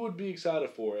like, who would be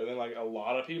excited for it? And then like a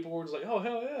lot of people were just like, oh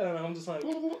hell yeah, and I'm just like, I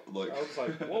was just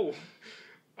like, whoa.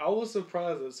 I was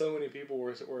surprised that so many people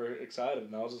were excited,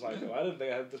 and I was just like, I didn't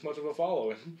think I had this much of a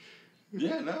following.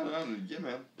 Yeah, no, yeah,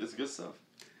 man, it's good stuff.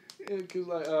 Yeah, because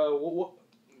like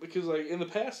because like in the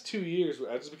past 2 years,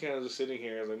 I just been kind of just sitting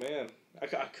here. I was like, man,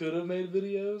 I could have made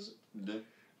videos. Yeah.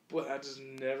 But I just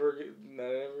never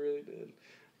really did.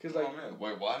 Cause like, oh man,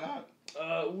 wait, why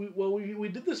not? We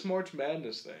did this March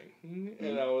Madness thing,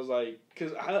 and I was like,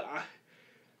 cause I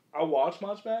watch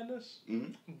March Madness,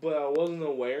 but I wasn't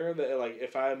aware that like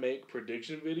if I make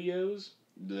prediction videos,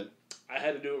 I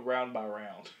had to do it round by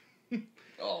round.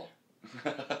 Oh.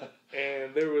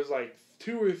 And there was like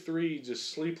 2 or 3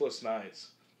 just sleepless nights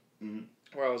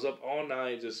where I was up all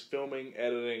night just filming,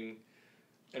 editing,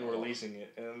 and releasing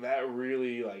it, and that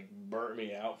really like burnt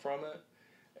me out from it.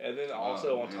 And then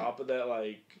also on top of that,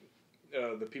 like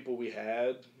the people we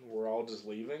had were all just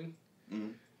leaving.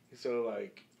 Mm-hmm. So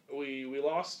like we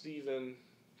lost Steven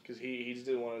because he just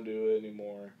didn't want to do it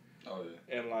anymore. Oh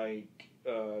yeah. And like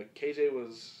KJ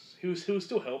was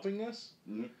still helping us,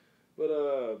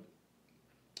 but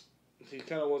he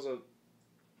kind of wasn't.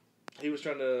 He was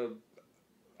trying to.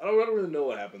 I don't really know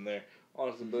what happened there,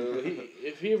 honestly. But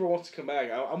if he ever wants to come back,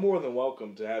 I'm more than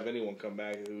welcome to have anyone come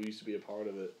back who used to be a part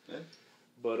of it. Yeah.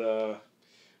 But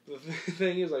the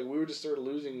thing is, like, we were just started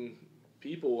losing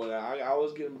people, and I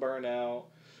was getting burnt out.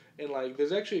 And like,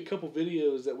 there's actually a couple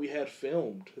videos that we had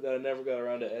filmed that I never got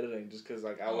around to editing, just because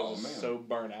like I was just so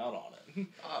burnt out on it.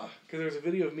 Because there's a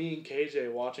video of me and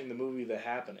KJ watching the movie The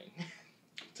Happening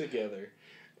together.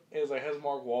 It's like has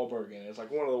Mark Wahlberg in it. It's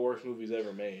like one of the worst movies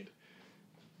ever made.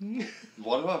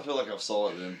 Why do I feel like I saw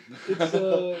it then?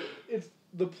 It's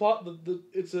the plot.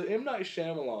 It's a M. Night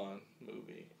Shyamalan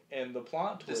movie, and the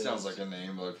plot twist. This sounds like a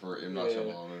name like for M. Night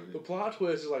Shyamalan movie. The plot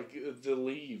twist is like the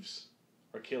leaves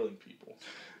are killing people.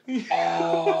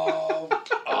 I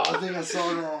think I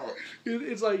saw that.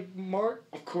 It's like Mark.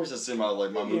 Of course, it's in my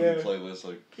movie playlist.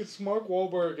 Like it's Mark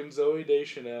Wahlberg and Zooey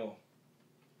Deschanel.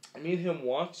 Me and him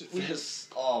watched it.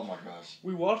 Oh my gosh.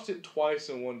 We watched it twice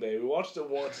in one day. We watched it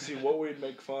once to see what we'd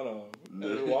make fun of. And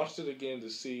we watched it again to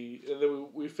see... And then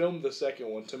we filmed the second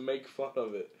one to make fun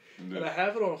of it. And I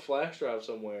have it on a flash drive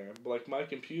somewhere. But like my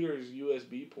computer's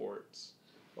USB ports.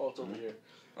 Oh, it's over here.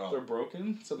 Oh. They're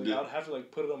broken. So like, I'd have to like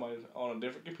put it on a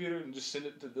different computer and just send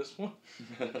it to this one.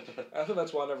 I think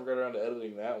that's why I never got around to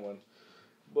editing that one.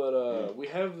 But we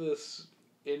have this...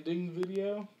 ending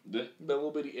video, the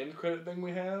little bitty end credit thing we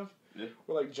have,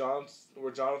 where like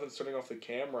Jonathan's turning off the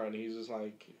camera and he's just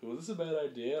like, "Was this a bad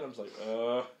idea?" And I'm just like,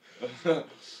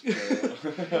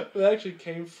 It actually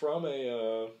came from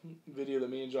a video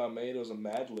that me and John made. It was a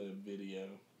Mad Lib video.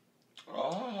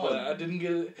 Oh, but I didn't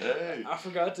get it. Hey. I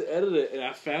forgot to edit it, and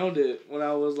I found it when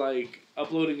I was like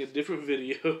uploading a different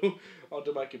video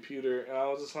onto my computer, and I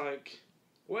was just like,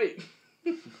 "Wait."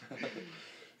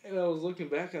 And I was looking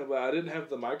back on it, but I didn't have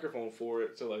the microphone for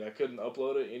it, so like I couldn't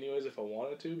upload it anyways if I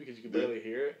wanted to because you could barely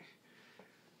hear it.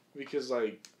 Because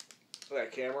like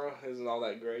that camera isn't all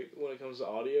that great when it comes to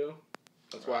audio.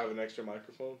 That's why I have an extra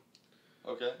microphone.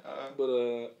 Okay.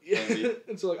 But yeah,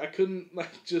 and so like I couldn't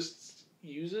like just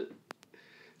use it.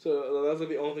 So that's like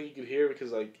the only thing you could hear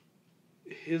because like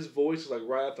his voice is like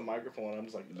right at the microphone. I'm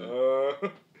just like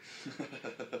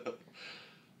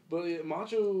But yeah,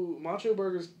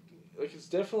 MachoBurger's. Like it's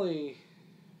definitely,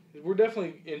 we're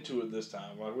definitely into it this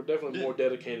time. Like we're definitely more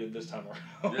dedicated this time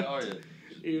around. Yeah, oh yeah.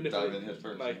 Even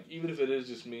if it is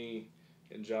just me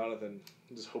and Jonathan,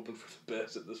 I'm just hoping for the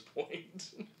best at this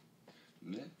point.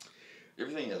 Yeah,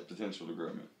 everything has potential to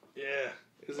grow, man. Yeah.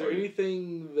 Is there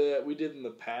anything that we did in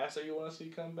the past that you want to see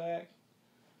come back?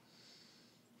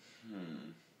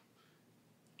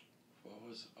 What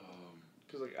was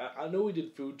Because like I know we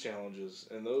did food challenges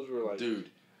and those were like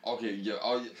dude. Okay, yeah,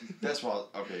 that's why.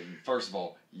 Okay, first of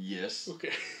all, yes.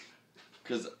 Okay.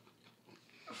 Because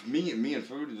me and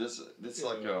food, this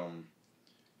like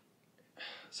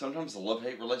sometimes a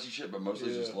love-hate relationship, but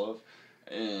mostly just love,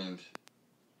 and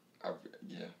I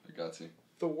got to.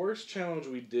 The worst challenge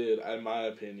we did, in my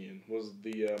opinion, was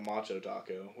the Macho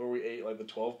Taco, where we ate like the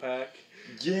 12-pack.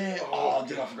 Yeah. Oh,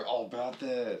 dude, I forgot all about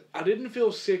that. I didn't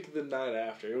feel sick the night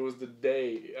after. It was the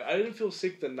day. I didn't feel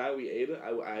sick the night we ate it.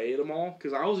 I ate them all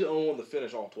because I was the only one to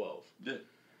finish all 12. Yeah.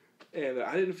 And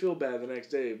I didn't feel bad the next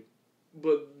day,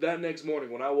 but that next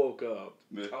morning when I woke up,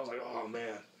 I was like, "Oh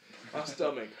man, my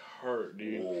stomach hurt,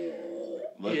 dude."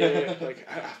 Yeah. Like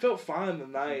I felt fine the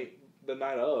night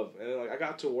of, and then, like I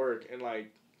got to work and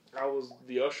like I was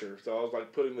the usher, so I was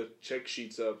like putting the check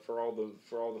sheets up for all the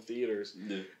theaters.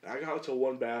 Yeah. And I got to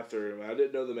one bathroom and I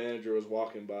didn't know the manager was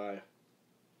walking by,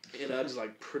 and I just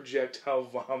like projectile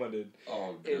vomited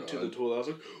into the toilet. I was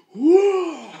like,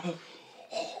 "Whoa!"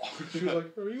 She was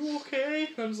like, "Are you okay?"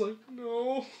 I was like,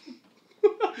 "No."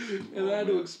 And I had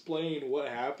to explain what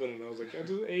happened, and I was like, "I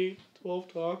just ate 12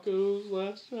 tacos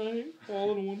last night,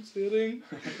 all in one sitting,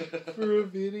 for a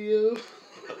video."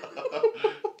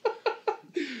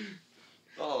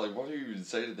 Oh, like, what do you even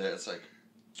say to that? It's like,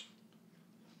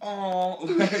 oh.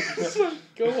 It's like,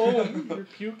 go home, you're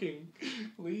puking,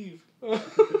 leave.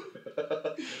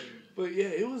 But yeah,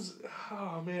 it was,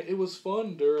 oh man, it was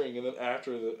fun during, and then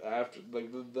after the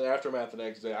aftermath the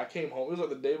next day, I came home, it was like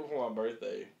the day before my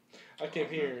birthday. I came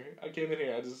in here, I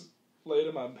just laid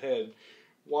in my bed,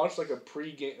 watched like a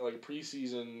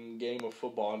preseason game of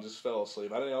football and just fell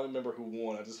asleep. I don't remember who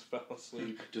won, I just fell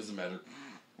asleep. Doesn't matter.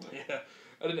 Yeah.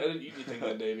 I didn't eat anything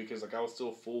that day because like I was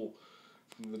still full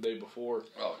from the day before.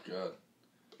 Oh God.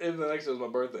 And the next day was my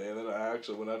birthday, and then I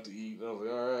actually went out to eat, and I was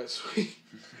like, all right, sweet.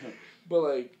 But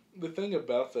like the thing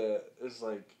about that is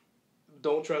like,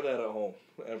 don't try that at home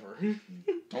ever.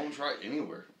 Don't try it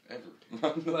anywhere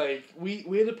ever. Like we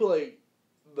had to put like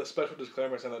the special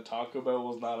disclaimer saying that Taco Bell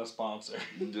was not a sponsor.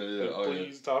 Yeah.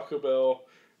 Please, Taco Bell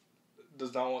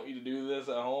does not want you to do this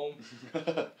at home,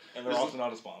 and they're also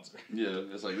not a sponsor. Yeah,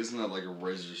 it's like this is not like a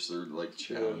registered like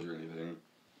challenge or anything.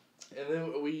 And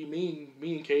then me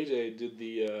and KJ did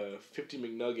the 50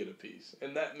 McNugget apiece,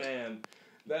 and that man,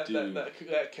 that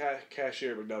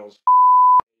cashier at McDonald's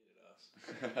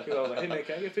hated us. Because I was like, hey man,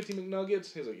 can I get 50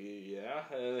 McNuggets? He's like, yeah.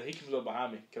 And he comes up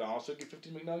behind me. Can I also get 50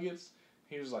 McNuggets?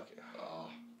 He was like, oh.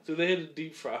 So they had to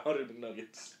deep fry 100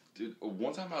 McNuggets. Dude,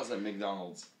 one time I was at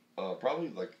McDonald's, probably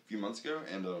like a few months ago,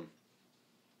 and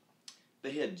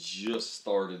they had just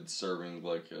started serving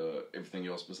like everything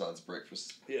else besides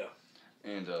breakfast. Yeah.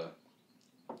 And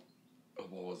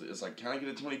what was it? It's like, can I get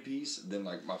a 20-piece? Then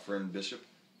like my friend Bishop,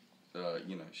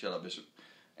 shout out Bishop,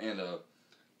 and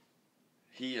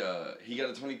he got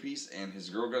a 20-piece, and his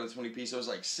girl got a 20-piece. So it was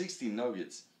like 60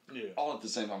 nuggets, all at the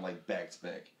same time, like back to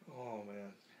back. Oh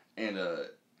man. And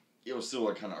it was still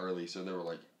like kind of early, so they were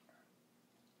like,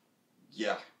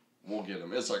 yeah, we'll get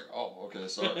them. It's like, oh, okay,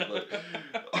 sorry. But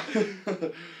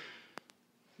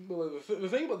like, the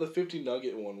thing about the 50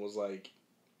 nugget one was like,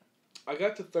 I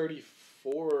got to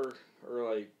 34,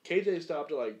 or like, KJ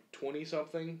stopped at like 20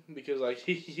 something because like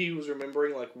he was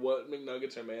remembering like what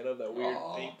McNuggets are made of, that weird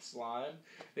pink slime.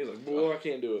 And he's like, boy, I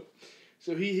can't do it.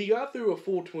 So he got through a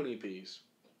full 20 piece.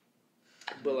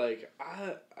 But like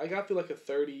I got through like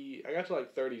I got to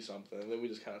like 30 something, and then we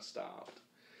just kind of stopped.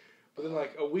 But then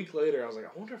like a week later, I was like,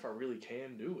 I wonder if I really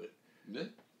can do it. Yeah.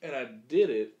 And I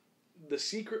did it. The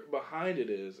secret behind it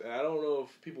is, and I don't know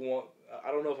if people want,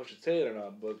 I don't know if I should say it or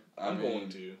not, but I'm going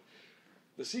to.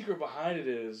 The secret behind it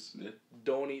is,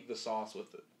 don't eat the sauce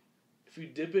with it. If you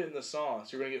dip it in the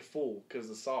sauce, you're going to get full because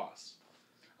the sauce.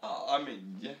 Okay,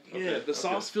 yeah, the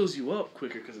sauce fills you up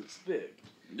quicker because it's thick.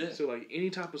 Yeah. So, like,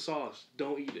 any type of sauce,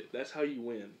 don't eat it. That's how you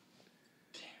win.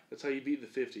 Damn. That's how you beat the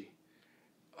 50.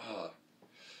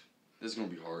 This is going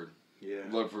to be hard. Yeah.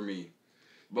 Like, for me.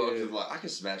 But, like, I can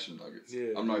smash some nuggets.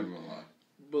 Yeah. I'm not even going to lie.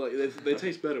 But, like, they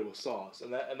taste better with sauce.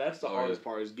 And that's the hardest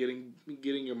part, is getting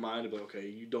your mind to be, okay,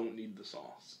 you don't need the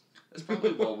sauce. That's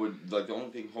probably what would, like, the only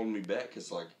thing holding me back is,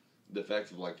 like, the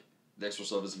fact of, like, the extra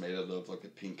stuff is made out of, like, the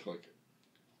pink, like,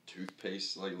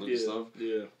 toothpaste, like, little stuff.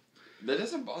 Yeah. That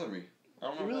doesn't bother me. I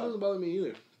don't know. It really doesn't bother me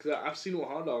either. Because I've seen what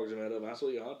hot dogs are made of. I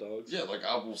still eat hot dogs. Yeah, like,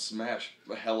 I will smash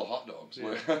a hell of hot dogs.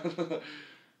 Yeah.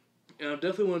 And I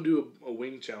definitely want to do a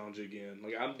wing challenge again.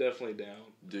 Like, I'm definitely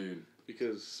down. Dude.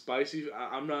 Because spicy,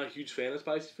 I'm not a huge fan of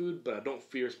spicy food, but I don't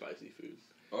fear spicy food.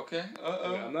 Okay.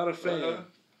 I'm not a fan,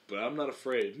 but I'm not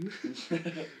afraid.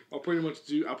 I'll pretty much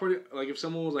like, if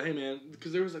someone was like, hey man,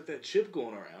 because there was like that chip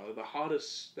going around, like the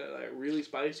hottest, that like really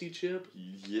spicy chip.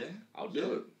 Yeah. I'll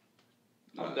do it.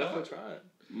 I'll definitely try it.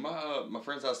 My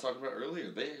friends I was talking about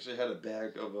earlier, they actually had a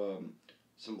bag of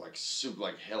some like super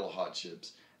like hella hot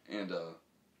chips, and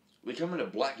they come in a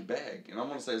black bag, and I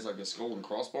want to say it's like a skull and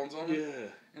crossbones on it. Yeah.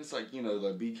 And it's like,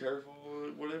 like be careful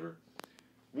or whatever.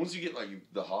 Once you get like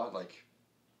the hot, like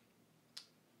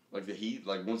the heat,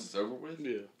 like once it's over with, and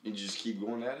you just keep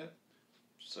going at it,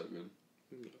 so good,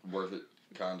 worth it,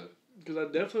 kinda. Because I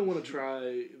definitely want to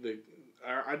try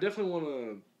I definitely want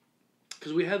to.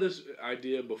 Because we had this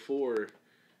idea before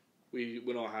we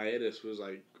went on hiatus, was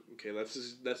like, okay, let's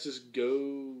just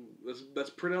go,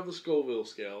 let's print out the Scoville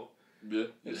scale,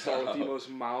 and start with the most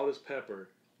mildest pepper,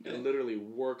 and literally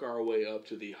work our way up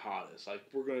to the hottest. Like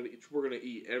we're gonna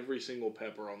eat every single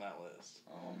pepper on that list.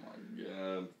 Oh my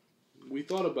god! We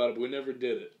thought about it, but we never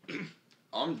did it.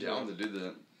 I'm down to do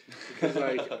that. Because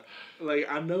like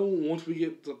I know once we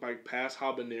get to, like past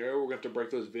habanero, we're gonna have to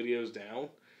break those videos down.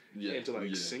 Into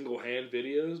like single hand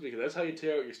videos, because that's how you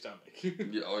tear out your stomach.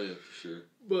 For sure.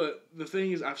 But the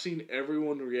thing is, I've seen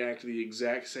everyone react the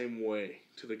exact same way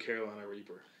to the Carolina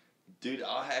Reaper. Dude,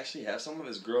 I actually have someone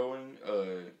that's growing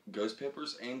ghost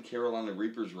peppers and Carolina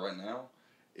Reapers right now.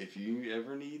 If you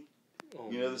ever need,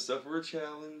 the stuff for a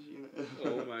challenge,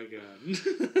 Oh my god.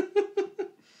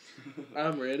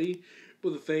 I'm ready,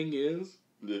 but the thing is,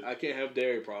 I can't have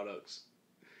dairy products.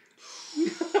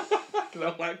 Because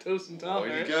I'm lactose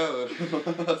intolerant. Way to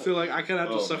go. So, like, I kind of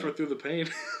have to suffer through the pain.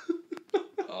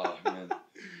 Oh, man.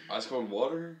 Ice cold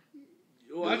water?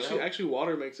 Well, actually,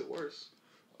 water makes it worse.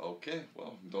 Okay,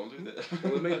 well, don't do that.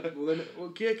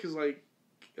 Yeah, because, like,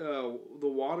 the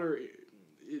water,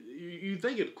 you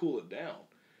think it'd cool it down.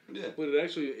 Yeah. But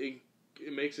it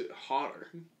it makes it hotter.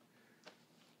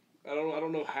 I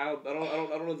don't know how. I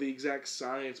don't know the exact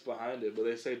science behind it, but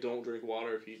they say don't drink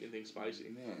water if you eat anything spicy.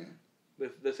 Man,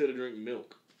 They say to drink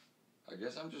milk. I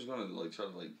guess I'm just gonna like try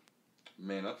to like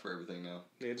man up for everything now.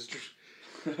 Yeah, just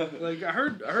like I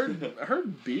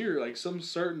heard beer, like some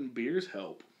certain beers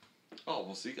help. Oh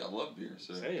well, see, I love beer.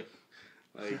 So Same.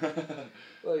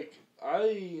 Like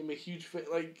I am a huge fan.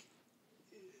 Like,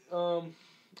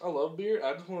 I love beer.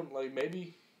 I just want to like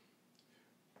maybe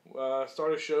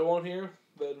start a show on here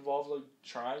that involves like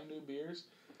trying new beers.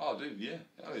 Oh, dude, yeah.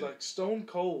 It's like Stone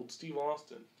Cold Steve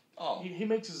Austin. Oh, He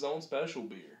makes his own special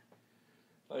beer.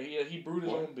 Like he brewed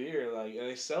his own beer, like, and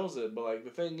he sells it. But like the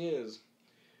thing is,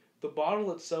 the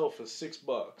bottle itself is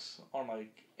 $6 on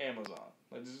like Amazon.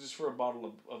 Like this is just for a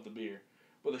bottle of the beer.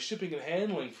 But the shipping and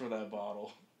handling for that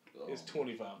bottle is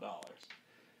 $25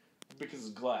 because it's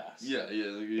glass. Yeah,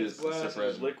 it's glass and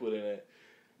there's liquid in it.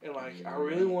 And like I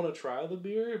really want to try the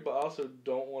beer, but I also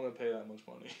don't want to pay that much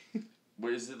money.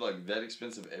 But is it like that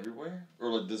expensive everywhere, or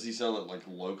like does he sell it like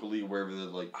locally wherever they're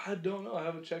like? I don't know. I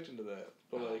haven't checked into that,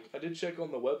 but like I did check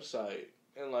on the website,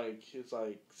 and like it's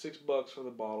like $6 for the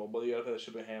bottle, but you gotta pay the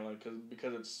shipping and handling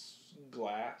because it's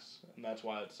glass, and that's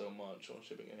why it's so much on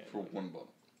shipping and handling. For one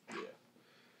bottle. Yeah.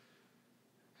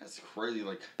 That's crazy.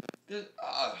 Like,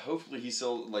 hopefully he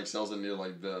sells it near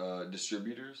like the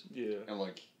distributors. Yeah. And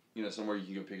like somewhere you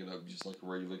can go pick it up just like a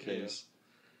regular case.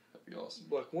 That'd be awesome.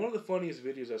 Like one of the funniest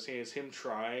videos I've seen is him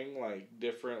trying like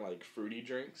different like fruity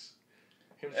drinks.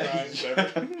 Him trying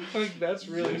beverages. Like that's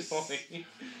really funny.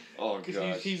 Oh gosh.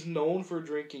 Because he's known for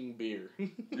drinking beer.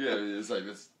 Yeah, it's like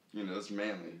that's that's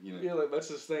manly. Yeah, like that's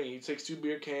his thing. He takes 2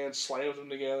 beer cans, slams them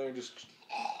together, and just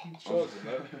chugs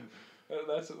them.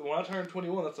 That's when I turned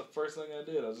 21. That's the first thing I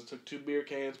did. I just took 2 beer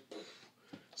cans,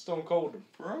 stone cold them.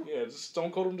 Bro? Yeah, just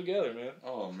stone cold them together, man.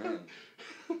 Oh man.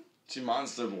 See,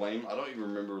 mine's so lame. I don't even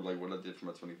remember like what I did for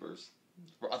my 21st.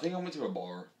 I think I went to a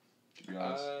bar. To be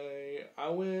honest. I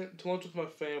went to lunch with my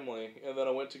family, and then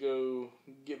I went to go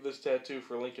get this tattoo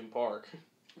for Lincoln Park.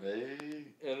 Hey.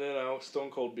 And then I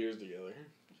stone cold beers together.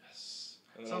 Yes.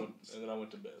 And then I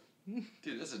went to bed.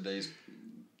 Dude, that's a day's.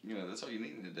 That's all you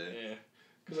need in a day. Yeah.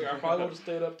 Because like, I probably would have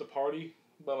stayed up to party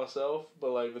by myself,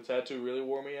 but like the tattoo really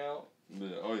wore me out.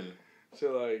 Yeah. Oh yeah.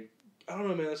 So like, I don't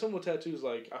know, man. Some of the tattoos,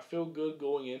 like I feel good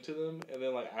going into them, and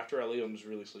then like after I leave, I'm just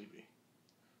really sleepy.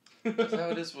 That's how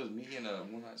it is with me and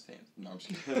one night stand. No, I'm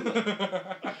just kidding.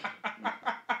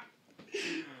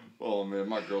 Oh man,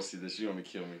 my girl see this, she's gonna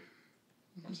kill me.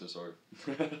 I'm so sorry.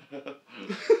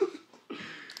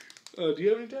 Do you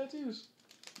have any tattoos?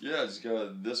 Yeah, I just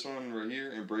got this one right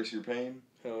here, Embrace Your Pain.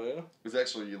 Hell yeah. It's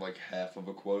actually like half of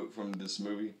a quote from this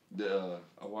movie that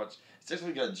I watched. It's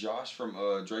actually got Josh from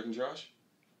Drake and Josh.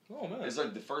 Oh man. It's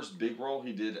like the first big role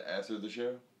he did after the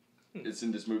show. It's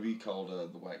in this movie called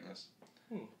The Whackness.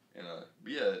 And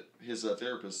yeah, his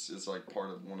therapist is like part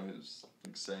of one of his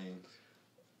like sayings.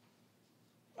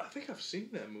 I think I've seen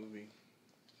that movie.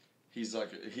 He's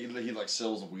like he like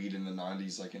sells weed in the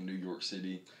 90s like in New York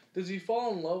City. Does he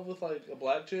fall in love with like a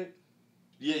black chick?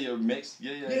 Yeah, mixed.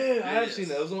 Yeah, I have seen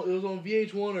that. It was on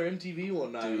VH1 or MTV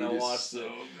one night, and I watched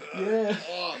it. Good. Yeah.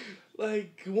 Oh.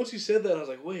 Like once you said that, I was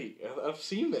like, wait, I've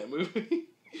seen that movie.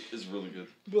 It's really good.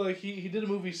 But like he did a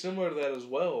movie similar to that as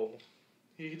well.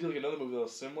 He did like another movie that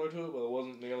was similar to it, but it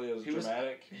wasn't nearly as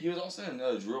dramatic. He was also in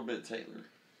Drill Bit Taylor.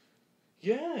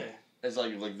 Yeah. It's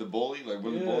like the bully, like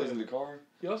when the bully's in the car.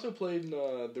 He also played in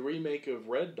the remake of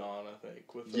Red Dawn, I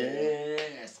think, with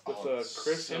Chris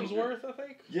Hemsworth, I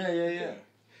think. Yeah.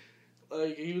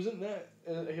 Like he was in that,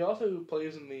 and he also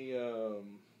plays in the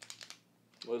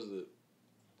what is it,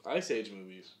 Ice Age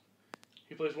movies.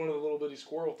 He plays one of the little bitty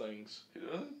squirrel things. He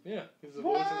does? Yeah, he's the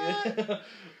voice.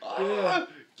 Yeah.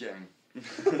 Gang.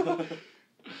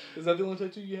 Is that the only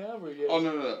tattoo you have, or you have? Oh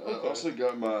no! Okay. I also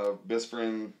got my best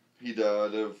friend. He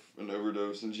died of an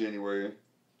overdose in January. It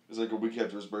was like a week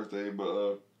after his birthday,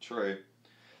 but Trey.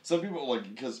 Some people like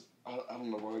because I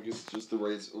don't know why. I guess it's just the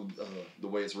way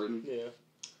it's written. Yeah.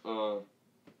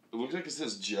 It looks like it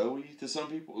says Joey to some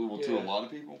people. Well, to a lot of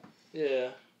people. Yeah.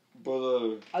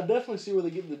 But I definitely see where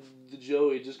they get the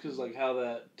Joey just because like how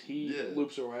that T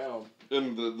loops around.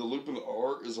 And the loop in the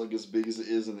R is like as big as it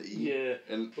is in the E. Yeah.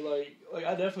 And but like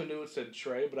I definitely knew it said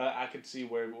Trey, but I could see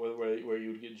where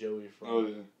you would get Joey from. Oh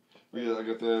yeah. But yeah, I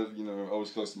got that,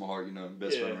 always close to my heart,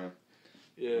 best friend around.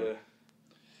 Yeah.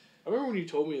 I remember when you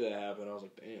told me that happened, I was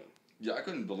like, damn. Yeah, I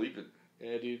couldn't believe it.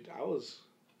 Yeah, dude, I was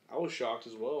shocked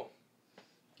as well.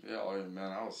 Yeah,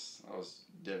 man, I was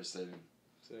devastated.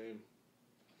 Same.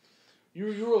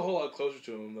 You were a whole lot closer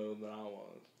to him though than I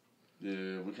was.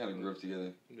 Yeah, we kind of grew up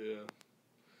together. Yeah.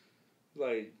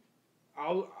 Like,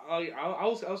 I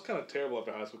was kind of terrible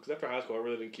after high school because after high school I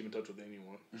really didn't keep in touch with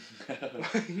anyone.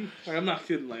 Like, I'm not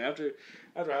kidding. Like after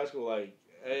high school, like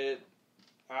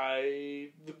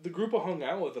the group I hung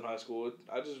out with in high school,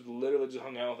 I just literally just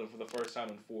hung out with them for the first time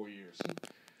in 4 years.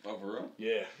 Oh, for real?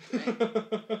 Yeah.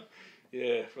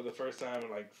 Yeah, for the first time in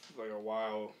like a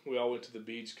while, we all went to the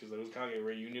beach because it was kind of a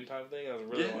reunion type thing. That was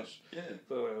really much. Yeah.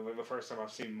 So like the first time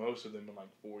I've seen most of them in like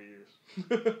 4 years.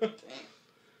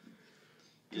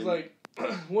 Cause like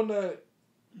one night,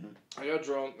 I got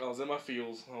drunk. I was in my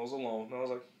fields. I was alone. And I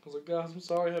was like, guys, I'm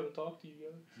sorry I haven't talked to you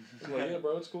guys. I'm like, yeah,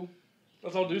 bro, it's cool.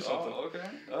 Let's all do something. Oh, okay.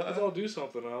 Let's all do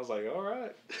something. And I was like, all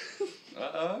right.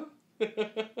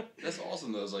 That's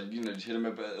awesome though. It's like, just hit him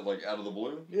up like out of the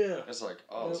blue. Yeah. It's like,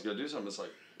 let's go do something. It's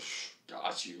like,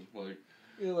 got you. Like.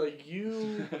 Yeah, like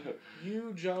you,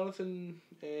 Jonathan,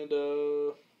 and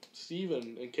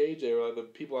Steven and KJ were like the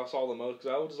people I saw the most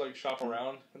because I would just like shop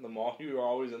around in the mall. You were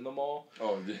always in the mall.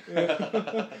 Oh,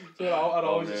 yeah. So I'd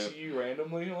always just see you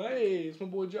randomly. Like, hey, it's my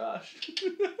boy Josh.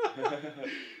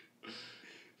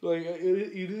 Like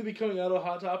you'd either be coming out of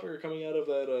Hot Topic or coming out of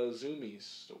that Zoomies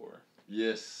store.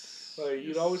 Like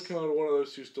you'd always come out of one of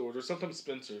those two stores, or sometimes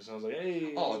Spencer's. And I was like,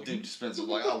 hey. Oh, dude, Spencer's.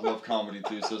 Like, I love comedy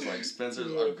too, so it's like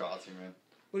Spencer's. I've got you, man.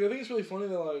 Like I think it's really funny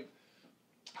that like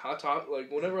Hot Topic,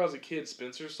 like whenever I was a kid,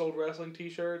 Spencer sold wrestling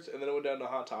T-shirts, and then it went down to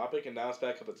Hot Topic, and now it's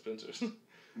back up at Spencer's.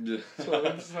 Yeah. So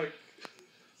it's like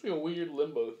a weird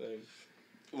limbo thing.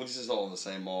 Which is all in the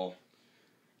same mall.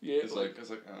 Yeah. It's like.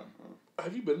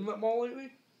 Have you been in that mall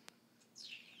lately?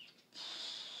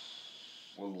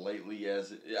 Well, lately,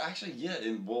 actually, yeah.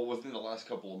 Within the last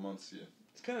couple of months, yeah.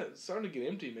 It's kind of starting to get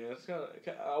empty, man. It's kind of.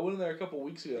 I went in there a couple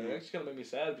weeks ago, and it actually kind of made me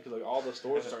sad because like all the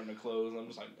stores are starting to close, and I'm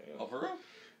just like, damn. Oh, for real?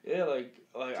 Yeah, like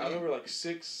I remember like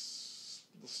six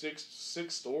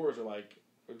stores are like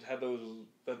had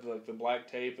the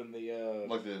black tape and the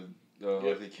like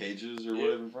the cages or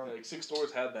whatever in front. Like 6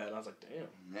 stores had that, and I was like, damn,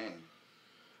 man.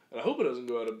 And I hope it doesn't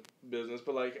go out of business,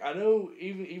 but like I know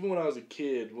even when I was a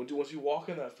kid, once you walk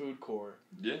in that food court,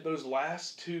 those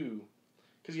last 2,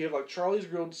 because you have like Charlie's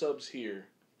Grilled Subs here,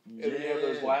 and then you have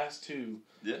those last 2.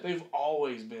 Yeah. They've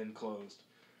always been closed.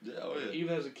 Yeah, oh yeah.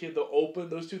 Even as a kid, they'll open.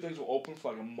 Those 2 things will open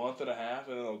for like a month and a half,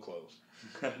 and then they'll close.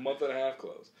 A month and a half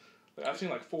close. Like, I've seen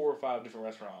like 4 or 5 different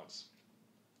restaurants.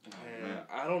 Oh, and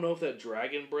I don't know if that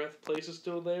Dragon Breath place is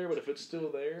still there, but if it's still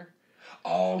there.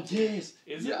 Oh, yes.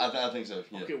 Is it? I think so.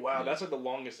 Yeah. Okay, wow. Yeah. That's like the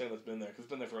longest thing that's been there, because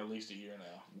it's been there for at least a year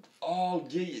now. Oh,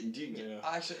 yeah. Dude, yeah.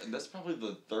 Actually, that's probably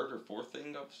the 3rd or 4th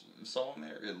thing I saw in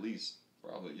there, at least.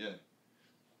 Probably, yeah.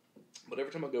 But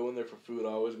every time I go in there for food, I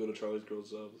always go to Charlie's Grilled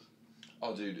Subs.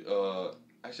 Oh, dude.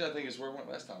 Actually, I think it's where I went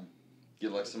last time.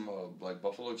 Get like some like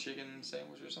buffalo chicken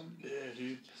sandwich or something. Yeah,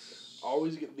 dude.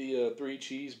 Always get the 3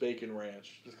 cheese bacon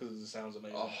ranch, just because it sounds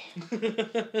amazing. Oh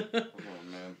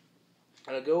man.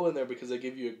 And I go in there because they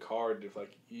give you a card if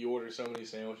like you order so many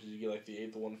sandwiches, you get like the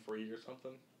 8th one free or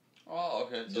something. Oh,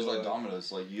 okay. Just like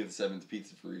Domino's, like you get the 7th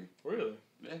pizza free. Really?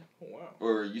 Yeah. Oh, wow.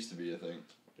 Or it used to be, I think.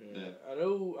 Yeah. I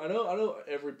know.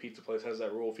 Every pizza place has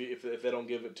that rule. If they don't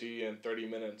give it to you in 30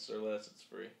 minutes or less, it's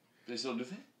free. They still do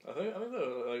that? I think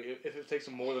so. Like if it takes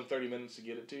them more than 30 minutes to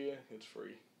get it to you, it's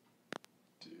free.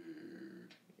 Dude.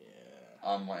 Yeah.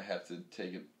 I might have to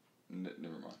take it.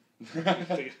 Never mind.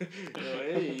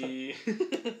 Hey.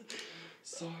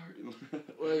 Sorry.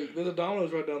 Like there's a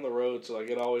Domino's right down the road, so like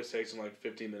it always takes them like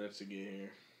 15 minutes to get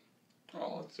here.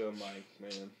 Oh. So I'm like,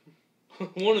 man,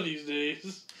 one of these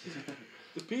days.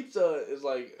 The pizza is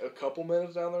like a couple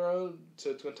minutes down the road, so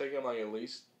it's gonna take them like at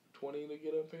least 20 to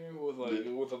get up here with like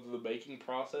with the baking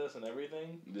process and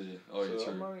everything. Yeah. Oh, yeah, so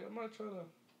true. I might try to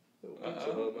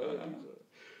Pizza Hut.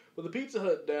 But the Pizza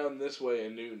Hut down this way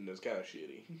in Newton is kind of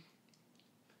shitty.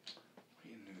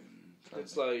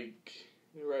 It's like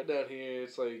right down here.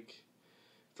 It's like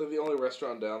the only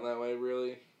restaurant down that way.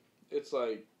 Really, it's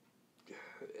like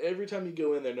every time you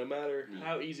go in there, no matter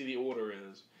how easy the order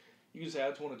is, you just say, "I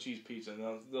just want a cheese pizza,"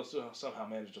 and they'll somehow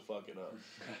manage to fuck it up.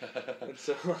 And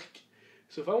so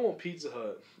if I want Pizza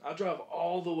Hut, I drive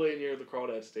all the way near the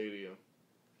Crawdad Stadium.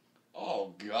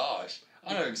 Oh gosh,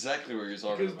 I know exactly what you're talking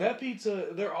about. Because that pizza,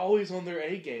 they're always on their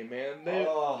A game, man.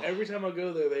 Every time I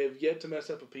go there, they have yet to mess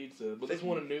up a pizza. But this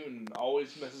one in Newton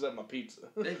always messes up my pizza.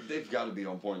 They've got to be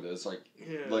on point though. It's like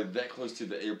that close to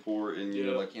the airport and you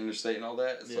know like interstate and all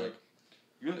that. It's like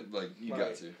you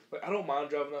got to. Like I don't mind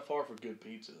driving that far for good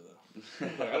pizza though.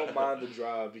 Like I don't mind the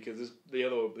drive because the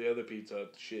other pizza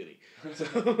is shitty. So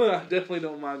I definitely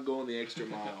don't mind going the extra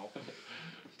mile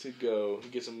to go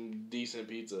get some decent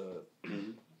Pizza.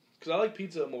 Because I like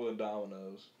Pizza more than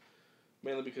Domino's.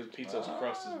 Mainly because Pizza's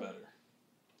crust is better.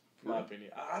 In my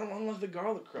opinion. I don't like the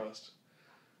garlic crust.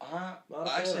 I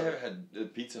actually haven't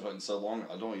had Pizza Hut in so long,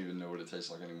 I don't even know what it tastes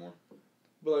like anymore.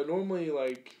 But like normally,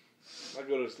 like I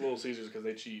go to Little Caesars because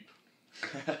they cheap.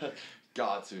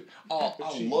 Got to. Oh,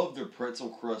 I love their pretzel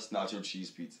crust nacho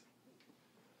cheese pizza.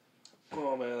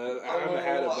 Oh man, I haven't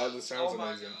had it, but that sounds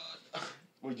amazing. God.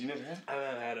 Wait, you never had it? I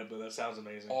haven't had it, but that sounds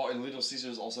amazing. Oh, and Little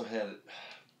Caesars also had it.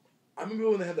 I remember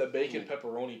when they had that bacon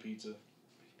pepperoni pizza.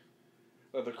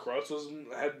 Like the crust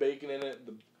had bacon in it.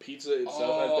 The pizza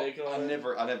itself had bacon on it.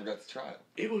 I never got to try it.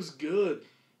 It was good.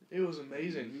 It was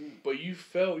amazing. Mm-hmm. But you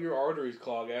felt your arteries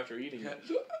clog after eating it.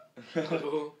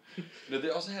 No, they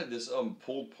also had this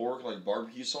pulled pork like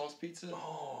barbecue sauce pizza.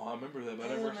 Oh, I remember that, but I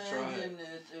never got to try it.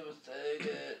 It was so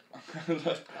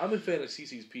good. I'm a fan of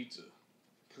CC's Pizza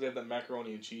because they have that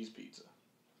macaroni and cheese pizza.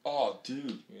 Oh,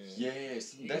 dude,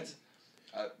 yes,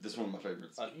 that's one of my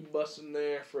favorites. You bust in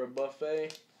there for a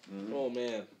buffet. Mm-hmm. Oh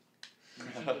man,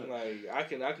 like I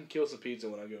can kill some pizza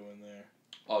when I go in there.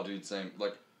 Oh, dude, same.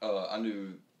 Like I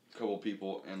knew a couple of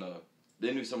people and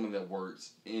they knew someone that worked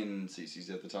in CC's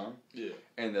at the time. Yeah.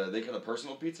 And they got a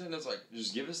personal pizza, and it's like,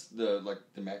 just give us the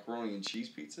macaroni and cheese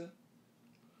pizza,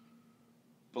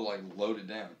 but like load it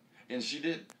down. And she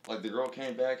did. Like the girl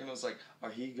came back and was like, "Oh,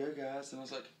 here you go, guys." And I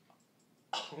was like,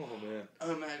 "Oh man,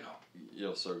 oh man,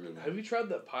 yeah, so good." Man. Have you tried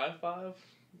that Pie 5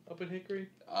 up in Hickory?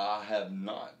 I have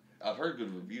not. I've heard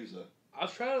good reviews though.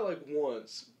 I've tried it like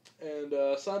once and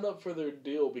signed up for their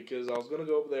deal because I was gonna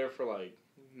go over there for like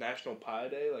National Pie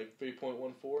Day, like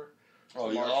 3.14.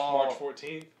 Oh, March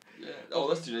 14th. Yeah. Oh,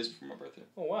 that's 2 days before my birthday.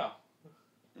 Oh wow.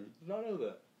 Did not know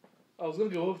that. I was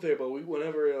gonna go over there, but I was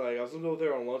gonna go over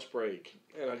there on lunch break,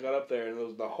 and I got up there,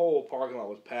 and the whole parking lot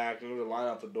was packed, and there was a line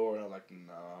out the door, and I was like,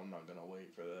 no, I'm not gonna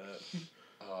wait for that.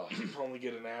 Only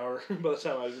get an hour. by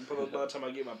the time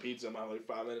I get my pizza, I'm out like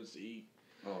 5 minutes to eat.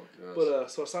 Oh gosh. But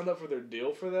so I signed up for their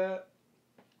deal for that,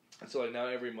 and so like now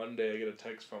every Monday I get a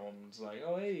text from them. It's like,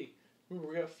 oh hey,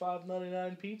 remember we got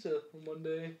 $5.99 pizza on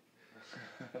Monday.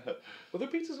 But their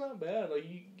pizza's not bad. Like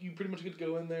you pretty much get to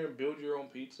go in there and build your own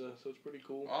pizza, so it's pretty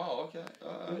cool. Oh, okay.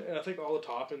 And I think all the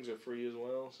toppings are free as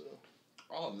well. So.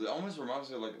 Oh, it almost reminds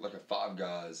me of like a Five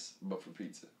Guys, but for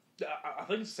pizza. I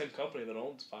think it's the same company that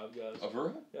owns Five Guys. Oh, for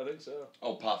real? Yeah, I think so.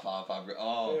 Oh, Five Guys.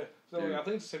 Oh, yeah. So I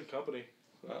think it's the same company.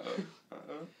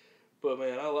 But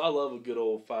man, I love a good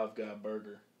old Five Guy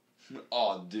burger.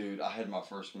 Oh, dude, I had my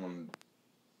first one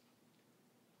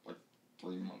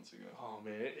 3 months ago. Oh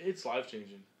man, it's life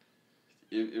changing.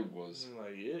 It was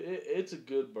like it's a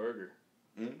good burger.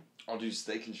 Mm? I'll do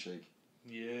Steak and Shake.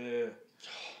 Yeah.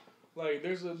 Like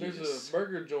there's a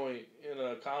burger joint in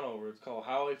Conover. It's called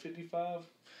Highway 55.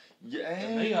 Yeah,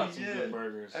 and they got some good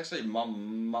burgers. Actually, my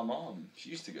mom, she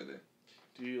used to go there.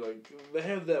 Do you they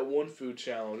have that one food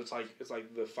challenge? It's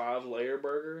like the 5-layer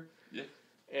burger. Yeah.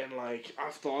 And like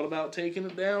I've thought about taking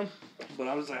it down, but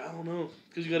I was like, I don't know,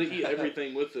 because you got to eat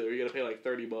everything with it, or you got to pay like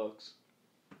 $30.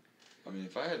 I mean,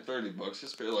 if I had $30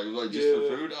 just pay like just for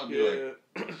food, I'd be like,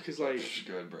 because like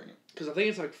go ahead and bring it. Because I think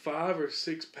it's like 5 or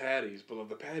 6 patties, but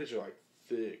the patties are like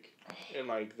thick, and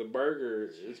like the burger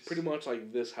is pretty much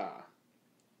like this high.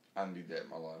 I need that in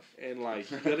my life. And like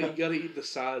you gotta eat the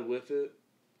side with it,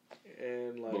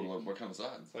 and like what kind of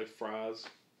sides? Like fries.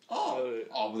 But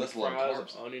that's a lot of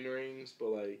carbs. Onion rings, but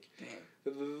like,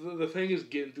 the thing is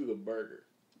getting through the burger.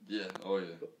 Yeah. Oh yeah.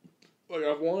 Like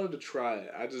I've wanted to try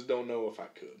it, I just don't know if I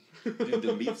could. Dude,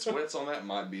 the meat sweats on that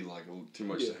might be like too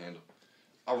much to handle.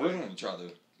 I really want to try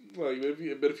though. Like,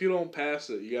 but if you don't pass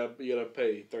it, you gotta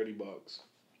pay $30.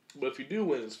 But if you do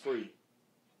win, it's free.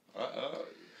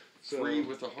 Free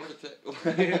with a heart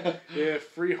attack. yeah,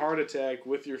 free heart attack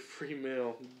with your free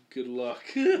meal. Good luck.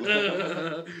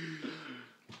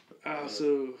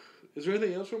 So, is there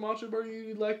anything else from MachoBurger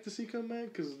you'd like to see come back?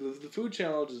 Because the food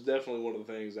challenge is definitely one of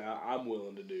the things I'm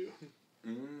willing to do.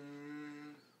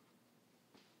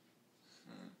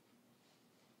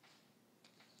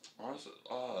 Honestly,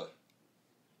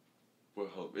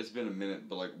 well, it's been a minute,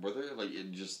 but like, were there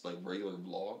just regular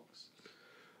vlogs?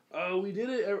 We did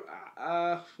it.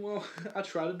 Well, I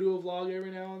try to do a vlog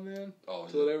every now and then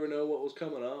to let everyone know what was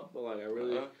coming up. But like,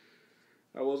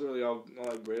 I wasn't really all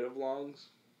great at vlogs.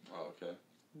 Oh, okay.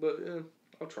 But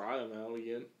I'll try them out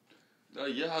again.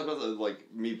 Yeah, I was about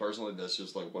to, me personally, that's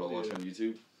just what I watch on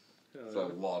YouTube. It's a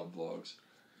lot of vlogs.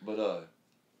 But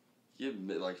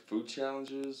food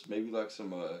challenges, maybe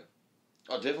some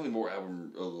definitely more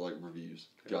album reviews.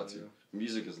 Got to.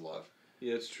 Music is live.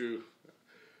 Yeah, it's true.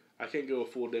 I can't go a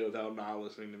full day without not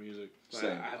listening to music.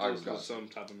 Same. I have to listen to some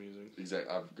type of music.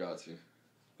 Exactly. I've got to.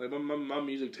 My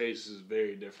music taste is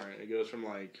very different. It goes from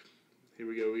Here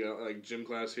we go. We got like Gym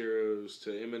Class Heroes to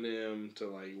Eminem to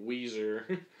like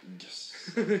Weezer.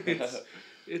 Yes.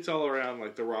 It's all around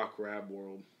like the rock rap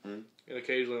world. And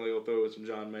occasionally they'll throw in some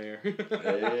John Mayer.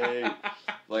 Hey.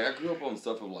 Like I grew up on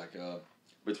stuff of like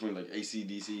between like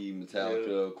AC/DC,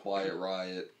 Metallica, Quiet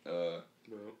Riot,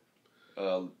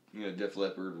 Def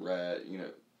Leppard, Rat,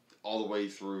 all the way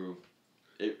through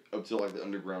it up to like the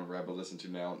underground rap I listen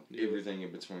to now. Everything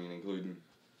in between, including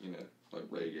like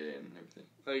reggae and everything.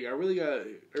 Like I really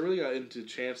got into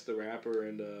Chance the Rapper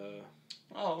and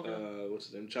what's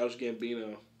his name, Childish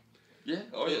Gambino. Yeah.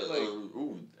 Oh yeah.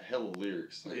 Hella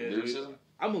lyrics. Like lyricism. Dude,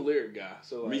 I'm a lyric guy,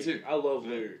 so like, me too. I love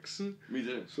lyrics. Me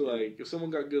too. So like, if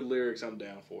someone got good lyrics, I'm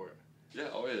down for it. Yeah.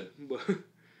 Oh yeah. But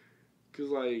because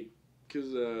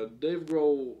Dave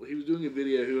Grohl, he was doing a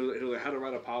video. He was like how to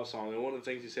write a pop song, and one of the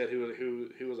things he said, he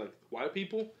was like, white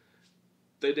people,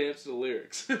 they dance to the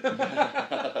lyrics.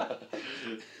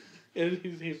 And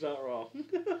he's not wrong.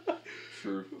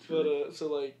 True. But so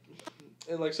like.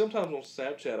 And like sometimes on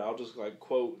Snapchat, I'll just like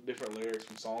quote different lyrics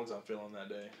from songs I'm feeling that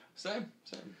day. Same.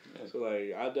 Yeah. So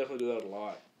like I definitely do that a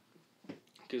lot.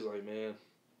 Cause like man,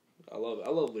 I love it. I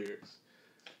love lyrics.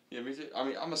 Yeah, me too. I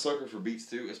mean, I'm a sucker for beats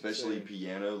too, especially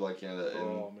piano. Like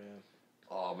oh man.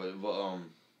 Oh, but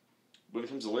when it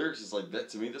comes to lyrics, it's like that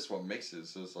to me. That's what makes it.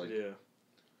 So it's like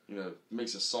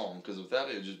makes a song. Because without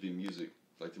it, it'd just be music.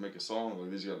 Like to make a song,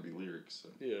 like there's got to be lyrics. So.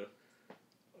 Yeah.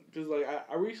 Because, like,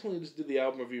 I recently just did the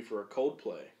album review for a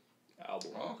Coldplay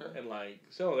album. Oh, okay. And, like,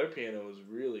 some of their piano was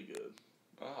really good.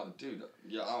 Oh, dude.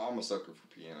 Yeah, I'm a sucker for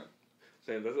piano.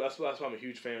 Same. That's why I'm a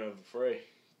huge fan of The Fray.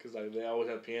 Because, like, they always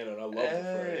have piano, and I love The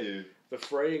Fray. The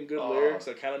Fray and good lyrics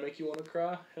that kind of make you want to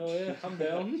cry. Hell yeah, I'm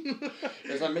down.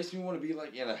 It like, makes me want to be,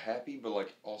 like, in a happy, but,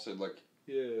 like, also, like,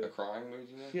 a crying mood,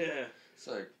 Yeah. It's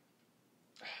like...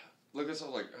 Look at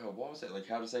something like, what was it? Like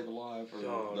How to Save a Life?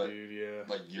 Or Dude, yeah.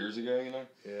 Like years ago,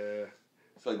 Yeah.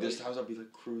 It's like there's times I'll be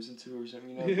like cruising to or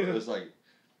something, But it's like,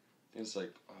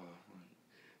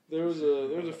 There was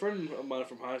a friend of mine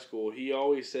from high school. He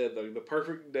always said like the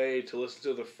perfect day to listen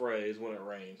to The Fray is when it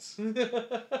rains.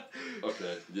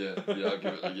 Okay. Yeah. I'll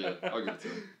give it to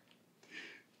him.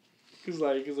 Cause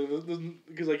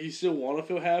you still want to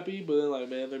feel happy, but then like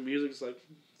man, their music's like.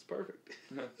 Perfect.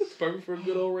 It's perfect for a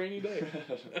good old rainy day.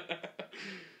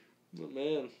 But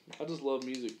man, I just love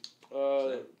music.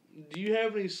 Do you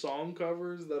have any song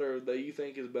covers that you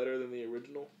think is better than the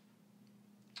original?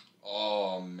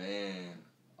 Oh man.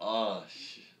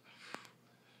 Shit.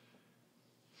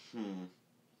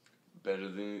 Better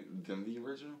than the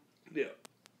original? Yeah.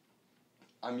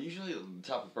 I'm usually the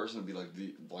type of person to be like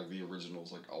the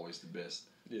original's like always the best.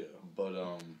 Yeah. But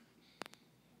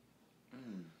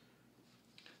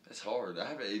It's hard. I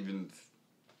haven't even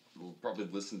probably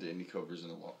listened to any covers in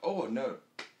a while. Oh, no.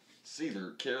 See,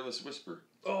 they're Careless Whisper.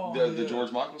 Oh, the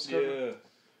George Michael's cover. Yeah.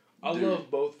 I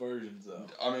love both versions, though.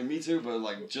 I mean, me too, but,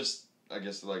 like, just, I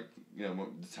guess, like,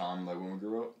 the time, like, when we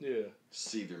grew up. Yeah.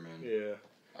 Seether, man. Yeah.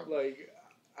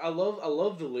 I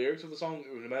love the lyrics of the song,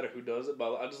 no matter who does it,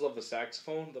 but I just love the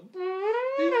saxophone.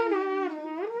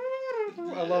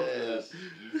 I love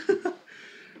that.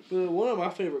 But one of my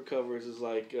favorite covers is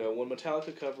like when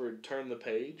Metallica covered "Turn the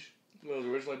Page." It was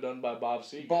originally done by Bob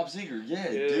Seger. Bob Seger, yeah,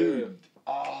 dude.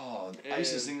 Oh, I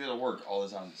used to sing that at work all the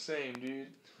time. Same, dude.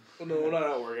 Well, no, not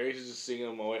at work. I used to just sing it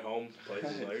on my way home.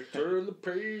 Places like "Turn the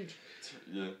Page."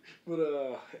 Yeah. But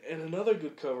and another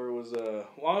good cover was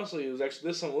honestly it was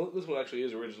actually this one actually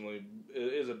is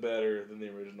better than the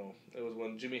original. It was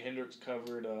when Jimi Hendrix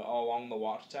covered "All Along the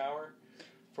Watchtower"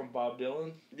 from Bob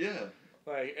Dylan. Yeah.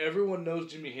 Like everyone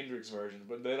knows Jimi Hendrix version,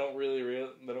 but they don't really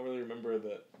remember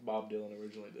that Bob Dylan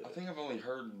originally did it. I think I've only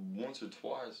heard once or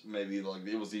twice, maybe like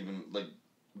it was even like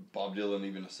Bob Dylan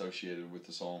even associated with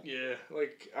the song. Yeah,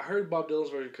 like I heard Bob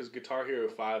Dylan's version because Guitar Hero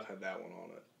 5 had that one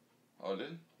on it. Oh, it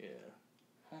did? Yeah.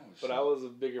 Oh, but I was a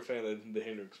bigger fan of the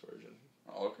Hendrix version.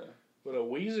 Oh, okay. But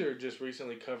Weezer just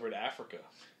recently covered Africa.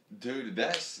 Dude,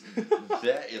 that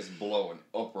is blowing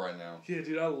up right now. Yeah,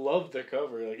 dude, I love their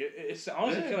cover. Like it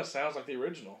honestly kind of sounds like the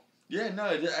original. Yeah, no,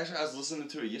 actually, I was listening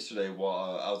to it yesterday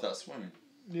while I was out swimming.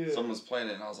 Yeah. Someone was playing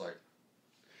it, and I was like,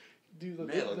 dude,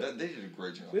 man, they did a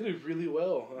great job. They did really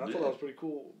well. I thought that was pretty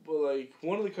cool. But like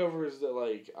one of the covers that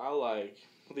like I like,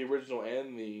 the original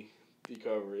and the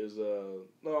cover is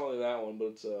not only that one, but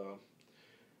it's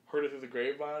 "Heard It Through the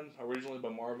Grapevine," originally by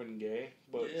Marvin Gaye,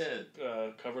 but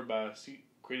covered by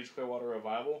Creedence Clearwater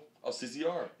Revival. Oh,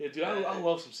 CCR. Yeah, dude, I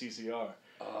love some CCR.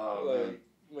 Oh,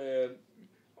 man.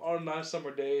 On a nice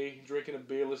summer day, drinking a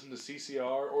beer, listening to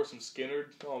CCR or some Skinner.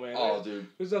 Oh, man. Oh, dude.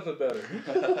 There's nothing better.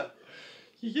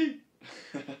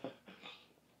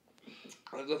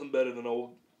 There's nothing better than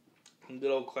old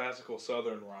good old classical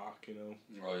Southern rock, you know.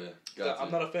 Oh yeah.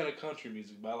 I'm not a fan of country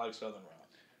music, but I like Southern rock.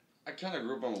 I kind of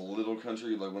grew up on a little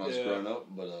country, like when I was growing up,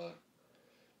 but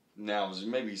now it's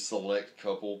maybe select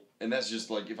couple, and that's just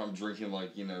like if I'm drinking,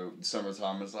 like, you know,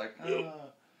 summertime. It's like Yeah.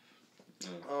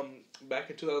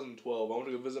 Back in 2012, I went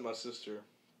to go visit my sister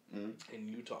in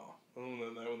Utah.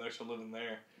 When they actually living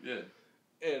there. Yeah.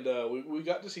 And we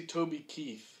got to see Toby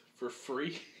Keith for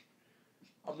free.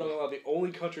 I'm not gonna lie, the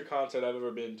only country concert I've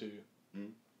ever been to.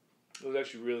 It was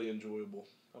actually really enjoyable.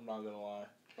 I'm not gonna lie.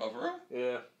 Oh, for real?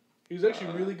 Yeah. He was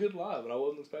actually really good live, and I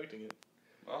wasn't expecting it.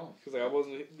 Oh. Because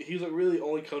he was like really the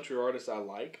only country artist I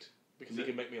liked, because he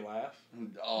could make me laugh.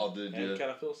 Oh, dude, and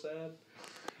kind of feel sad.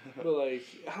 But like,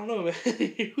 I don't know, man.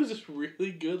 He was just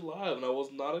really good live, and I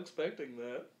was not expecting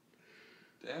that.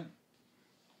 Damn.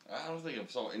 I don't think I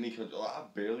saw any country. I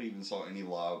barely even saw any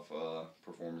live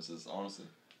performances, honestly.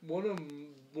 One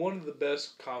of the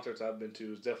best concerts I've been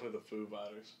to is definitely the Foo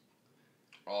Fighters.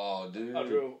 Oh, dude. I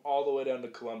drove all the way down to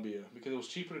Columbia because it was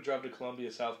cheaper to drive to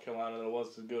Columbia, South Carolina than it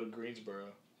was to go to Greensboro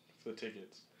for the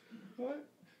tickets. What?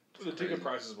 The ticket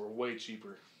prices were way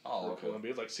cheaper for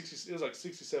Columbia. It was like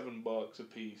 $67 a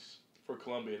piece for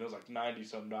Columbia, and it was like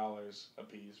 $90-some a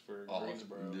piece for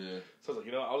Greensboro. Yeah. So I was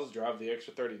like, I'll just drive the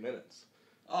extra 30 minutes.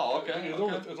 Oh, okay. It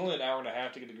was only an hour and a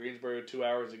half to get to Greensboro, 2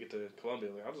 hours to get to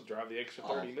Columbia. Like, I'll just drive the extra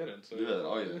 30 minutes. So,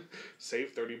 yeah.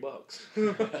 Save $30.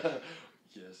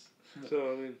 Yes.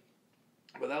 So, I mean,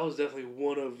 but that was definitely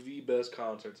one of the best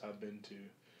concerts I've been to.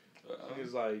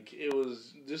 Because, like, it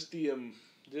was just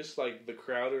just like the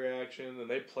crowd reaction, and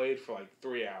they played for like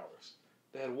 3 hours.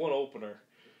 They had one opener.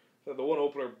 The one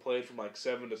opener played from like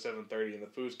 7 to 7:30, and the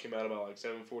Foos came out about like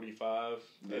 7:45,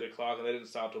 8 o'clock, and they didn't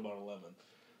stop till about 11.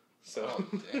 So,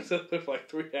 so they're for like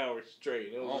 3 hours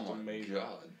straight. It was just amazing.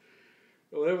 God.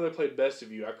 Whenever they played Best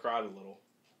of You, I cried a little.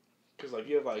 Because like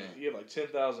you have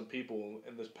 10,000 people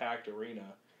in this packed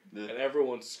arena, and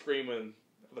everyone's screaming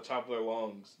at the top of their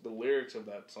lungs the lyrics of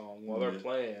that song while they're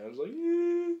playing. I was like,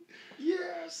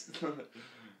 yes.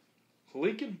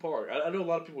 Linkin Park. I know a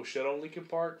lot of people shit on Linkin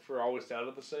Park for always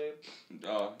sounded the same.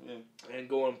 Oh, yeah. And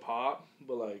going pop,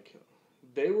 but like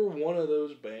they were one of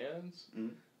those bands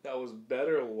that was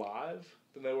better live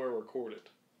than they were recorded.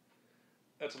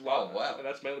 That's a lot. Oh, wow. And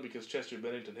that's mainly because Chester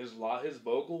Bennington, his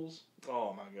vocals,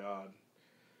 oh my God.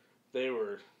 They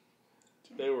were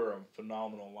a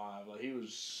phenomenal live. Like, he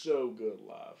was so good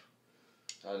live.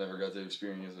 I never got to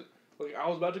experience it. Like, I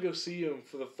was about to go see him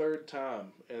for the third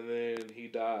time, and then he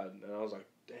died, and I was like,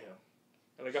 damn.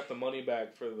 And I got the money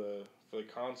back for the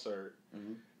concert,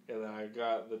 and then I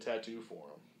got the tattoo for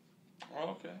him. Oh,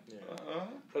 okay. Yeah.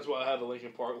 That's why I had the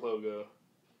Linkin Park logo.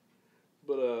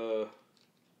 But,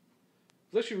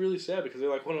 it's actually really sad because they're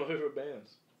like one of my favorite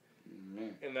bands.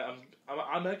 Man. And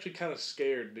I'm actually kind of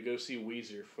scared to go see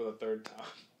Weezer for the third time.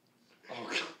 Oh,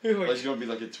 God. Like it's going to be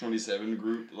like a 27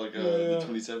 group? Like the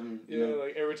 27? Yeah,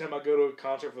 like every time I go to a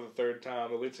concert for the third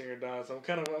time, the lead singer dies. I'm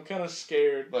kind of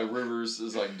scared. Like Rivers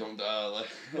is like, don't die. Like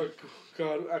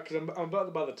God, because I'm about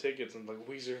to buy the tickets and like,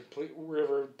 Weezer,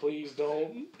 River, please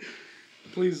don't.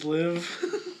 Please live.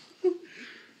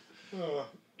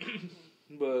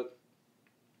 But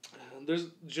there's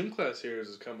gym class here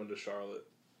is coming to Charlotte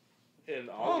in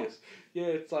August. Yeah,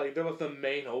 it's like they're like the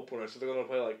main opener, so they're gonna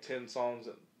play like 10 songs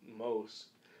at most.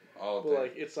 Oh, but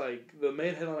like it's like the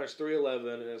main headliner is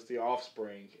 311, and it's the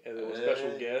Offspring, and then a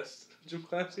special guest gym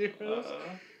class here.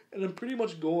 And I'm pretty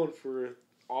much going for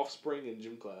Offspring and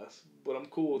gym class, but I'm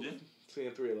cool with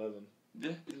seeing 311.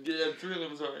 Yeah,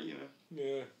 311's alright, you know.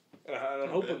 Yeah, and I'm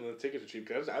hoping the tickets are cheap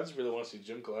because I just really want to see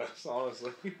gym class,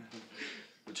 honestly.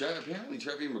 But apparently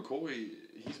Travis McCoy,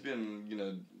 he's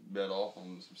been, bad off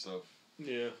on some stuff.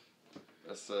 Yeah.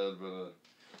 That's sad,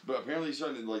 but apparently he's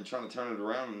trying to turn it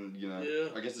around, and,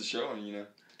 I guess it's showing,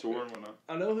 tour and whatnot.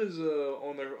 I know his,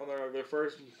 on their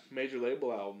first major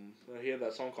label album, he had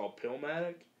that song called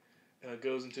Pillmatic, and it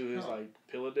goes into his,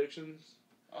 pill addictions.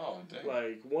 Oh, dang.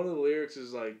 Like, one of the lyrics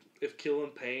is, like, if killing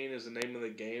pain is the name of the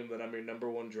game, then I'm your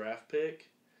 #1 draft pick.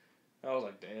 I was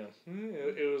like, damn.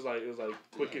 It was like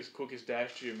quickest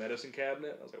dash to your medicine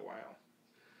cabinet. I was like, wow.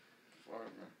 Fuck,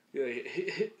 man. Yeah,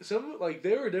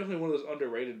 they were definitely one of those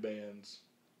underrated bands.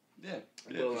 Yeah,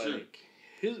 but for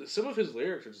sure. Some of his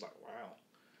lyrics are just like, wow.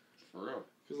 For real.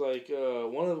 Because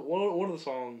one of the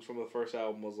songs from the first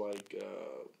album was like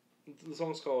the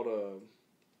song's called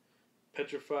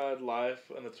 "Petrified Life"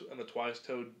 and the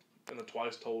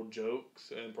twice told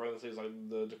jokes, and in parentheses like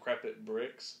the decrepit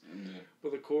bricks. Yeah.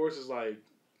 But the chorus is like,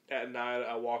 at night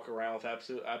I walk around with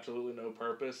absolutely no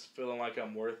purpose, feeling like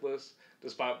I'm worthless.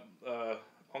 Despite,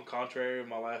 on contrary of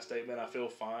my last statement, I feel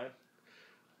fine.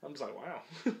 I'm just like, wow.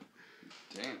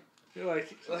 Damn. You're like,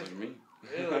 Sounds like me.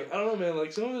 yeah, like, I don't know, man.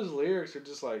 Like, some of his lyrics are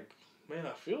just like, man,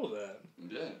 I feel that.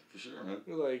 Yeah, for sure, man.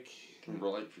 You're like, Can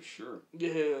relate for sure.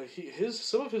 yeah,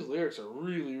 some of his lyrics are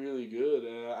really, really good,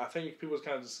 and I think people just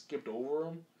kind of just skipped over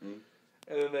them. Mm.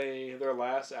 And then their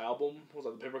last album was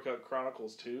like the Papercut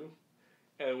Chronicles 2.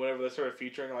 And whenever they started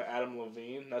featuring like Adam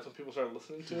Levine, that's when people started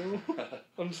listening to him.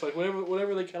 I'm just like,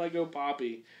 whenever they kind of go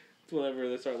poppy, it's whenever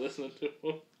they start listening to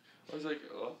him. I was like,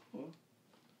 oh, what?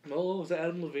 Oh, was that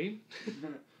Adam Levine?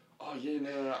 Oh yeah,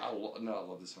 no, I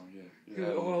love this song. Yeah.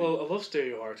 Yeah, I love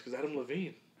Stereo Hearts because Adam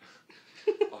Levine.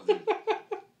 Oh, dude.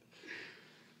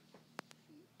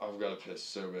 I've got to piss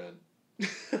so bad.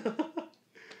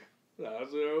 Nah,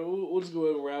 so we'll just go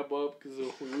ahead and wrap up because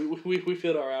we've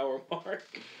hit our hour mark.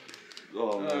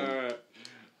 Oh man. All right.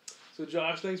 So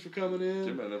Josh, thanks for coming in.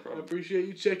 Yeah, man, no problem. I appreciate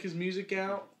you. Check his music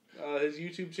out. His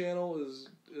YouTube channel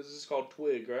is called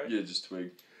Twig, right? Yeah, just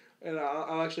Twig. And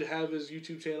I'll actually have his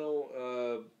YouTube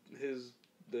channel,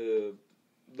 the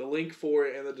link for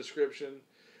it in the description.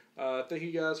 Thank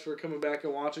you guys for coming back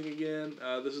and watching again.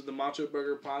 This is the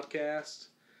MachoBurger podcast.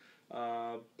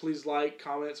 Please like,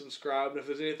 comment, subscribe, and if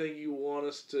there's anything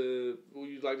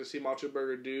you'd like to see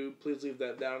MachoBurger do, please leave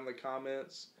that down in the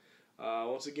comments.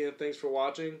 Once again, thanks for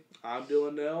watching. I'm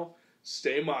Dylan Nell.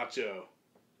 Stay macho.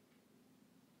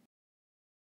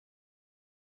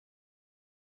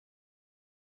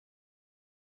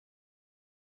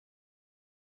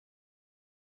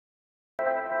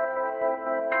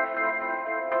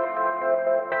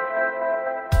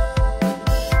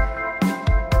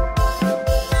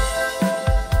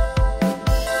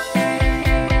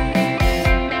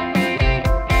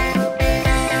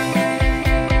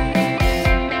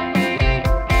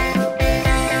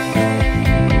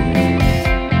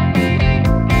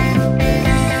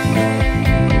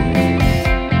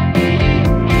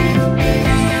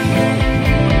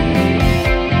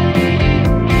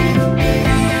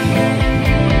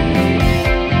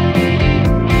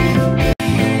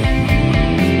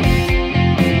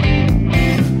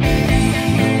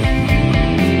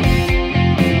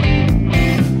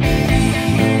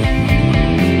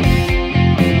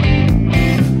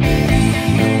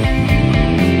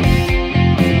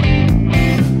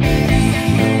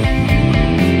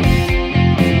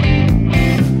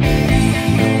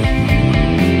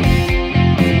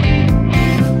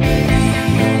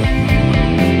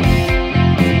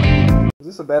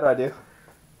 Is this a bad idea?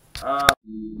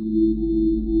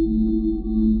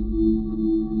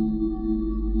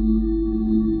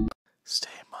 Stay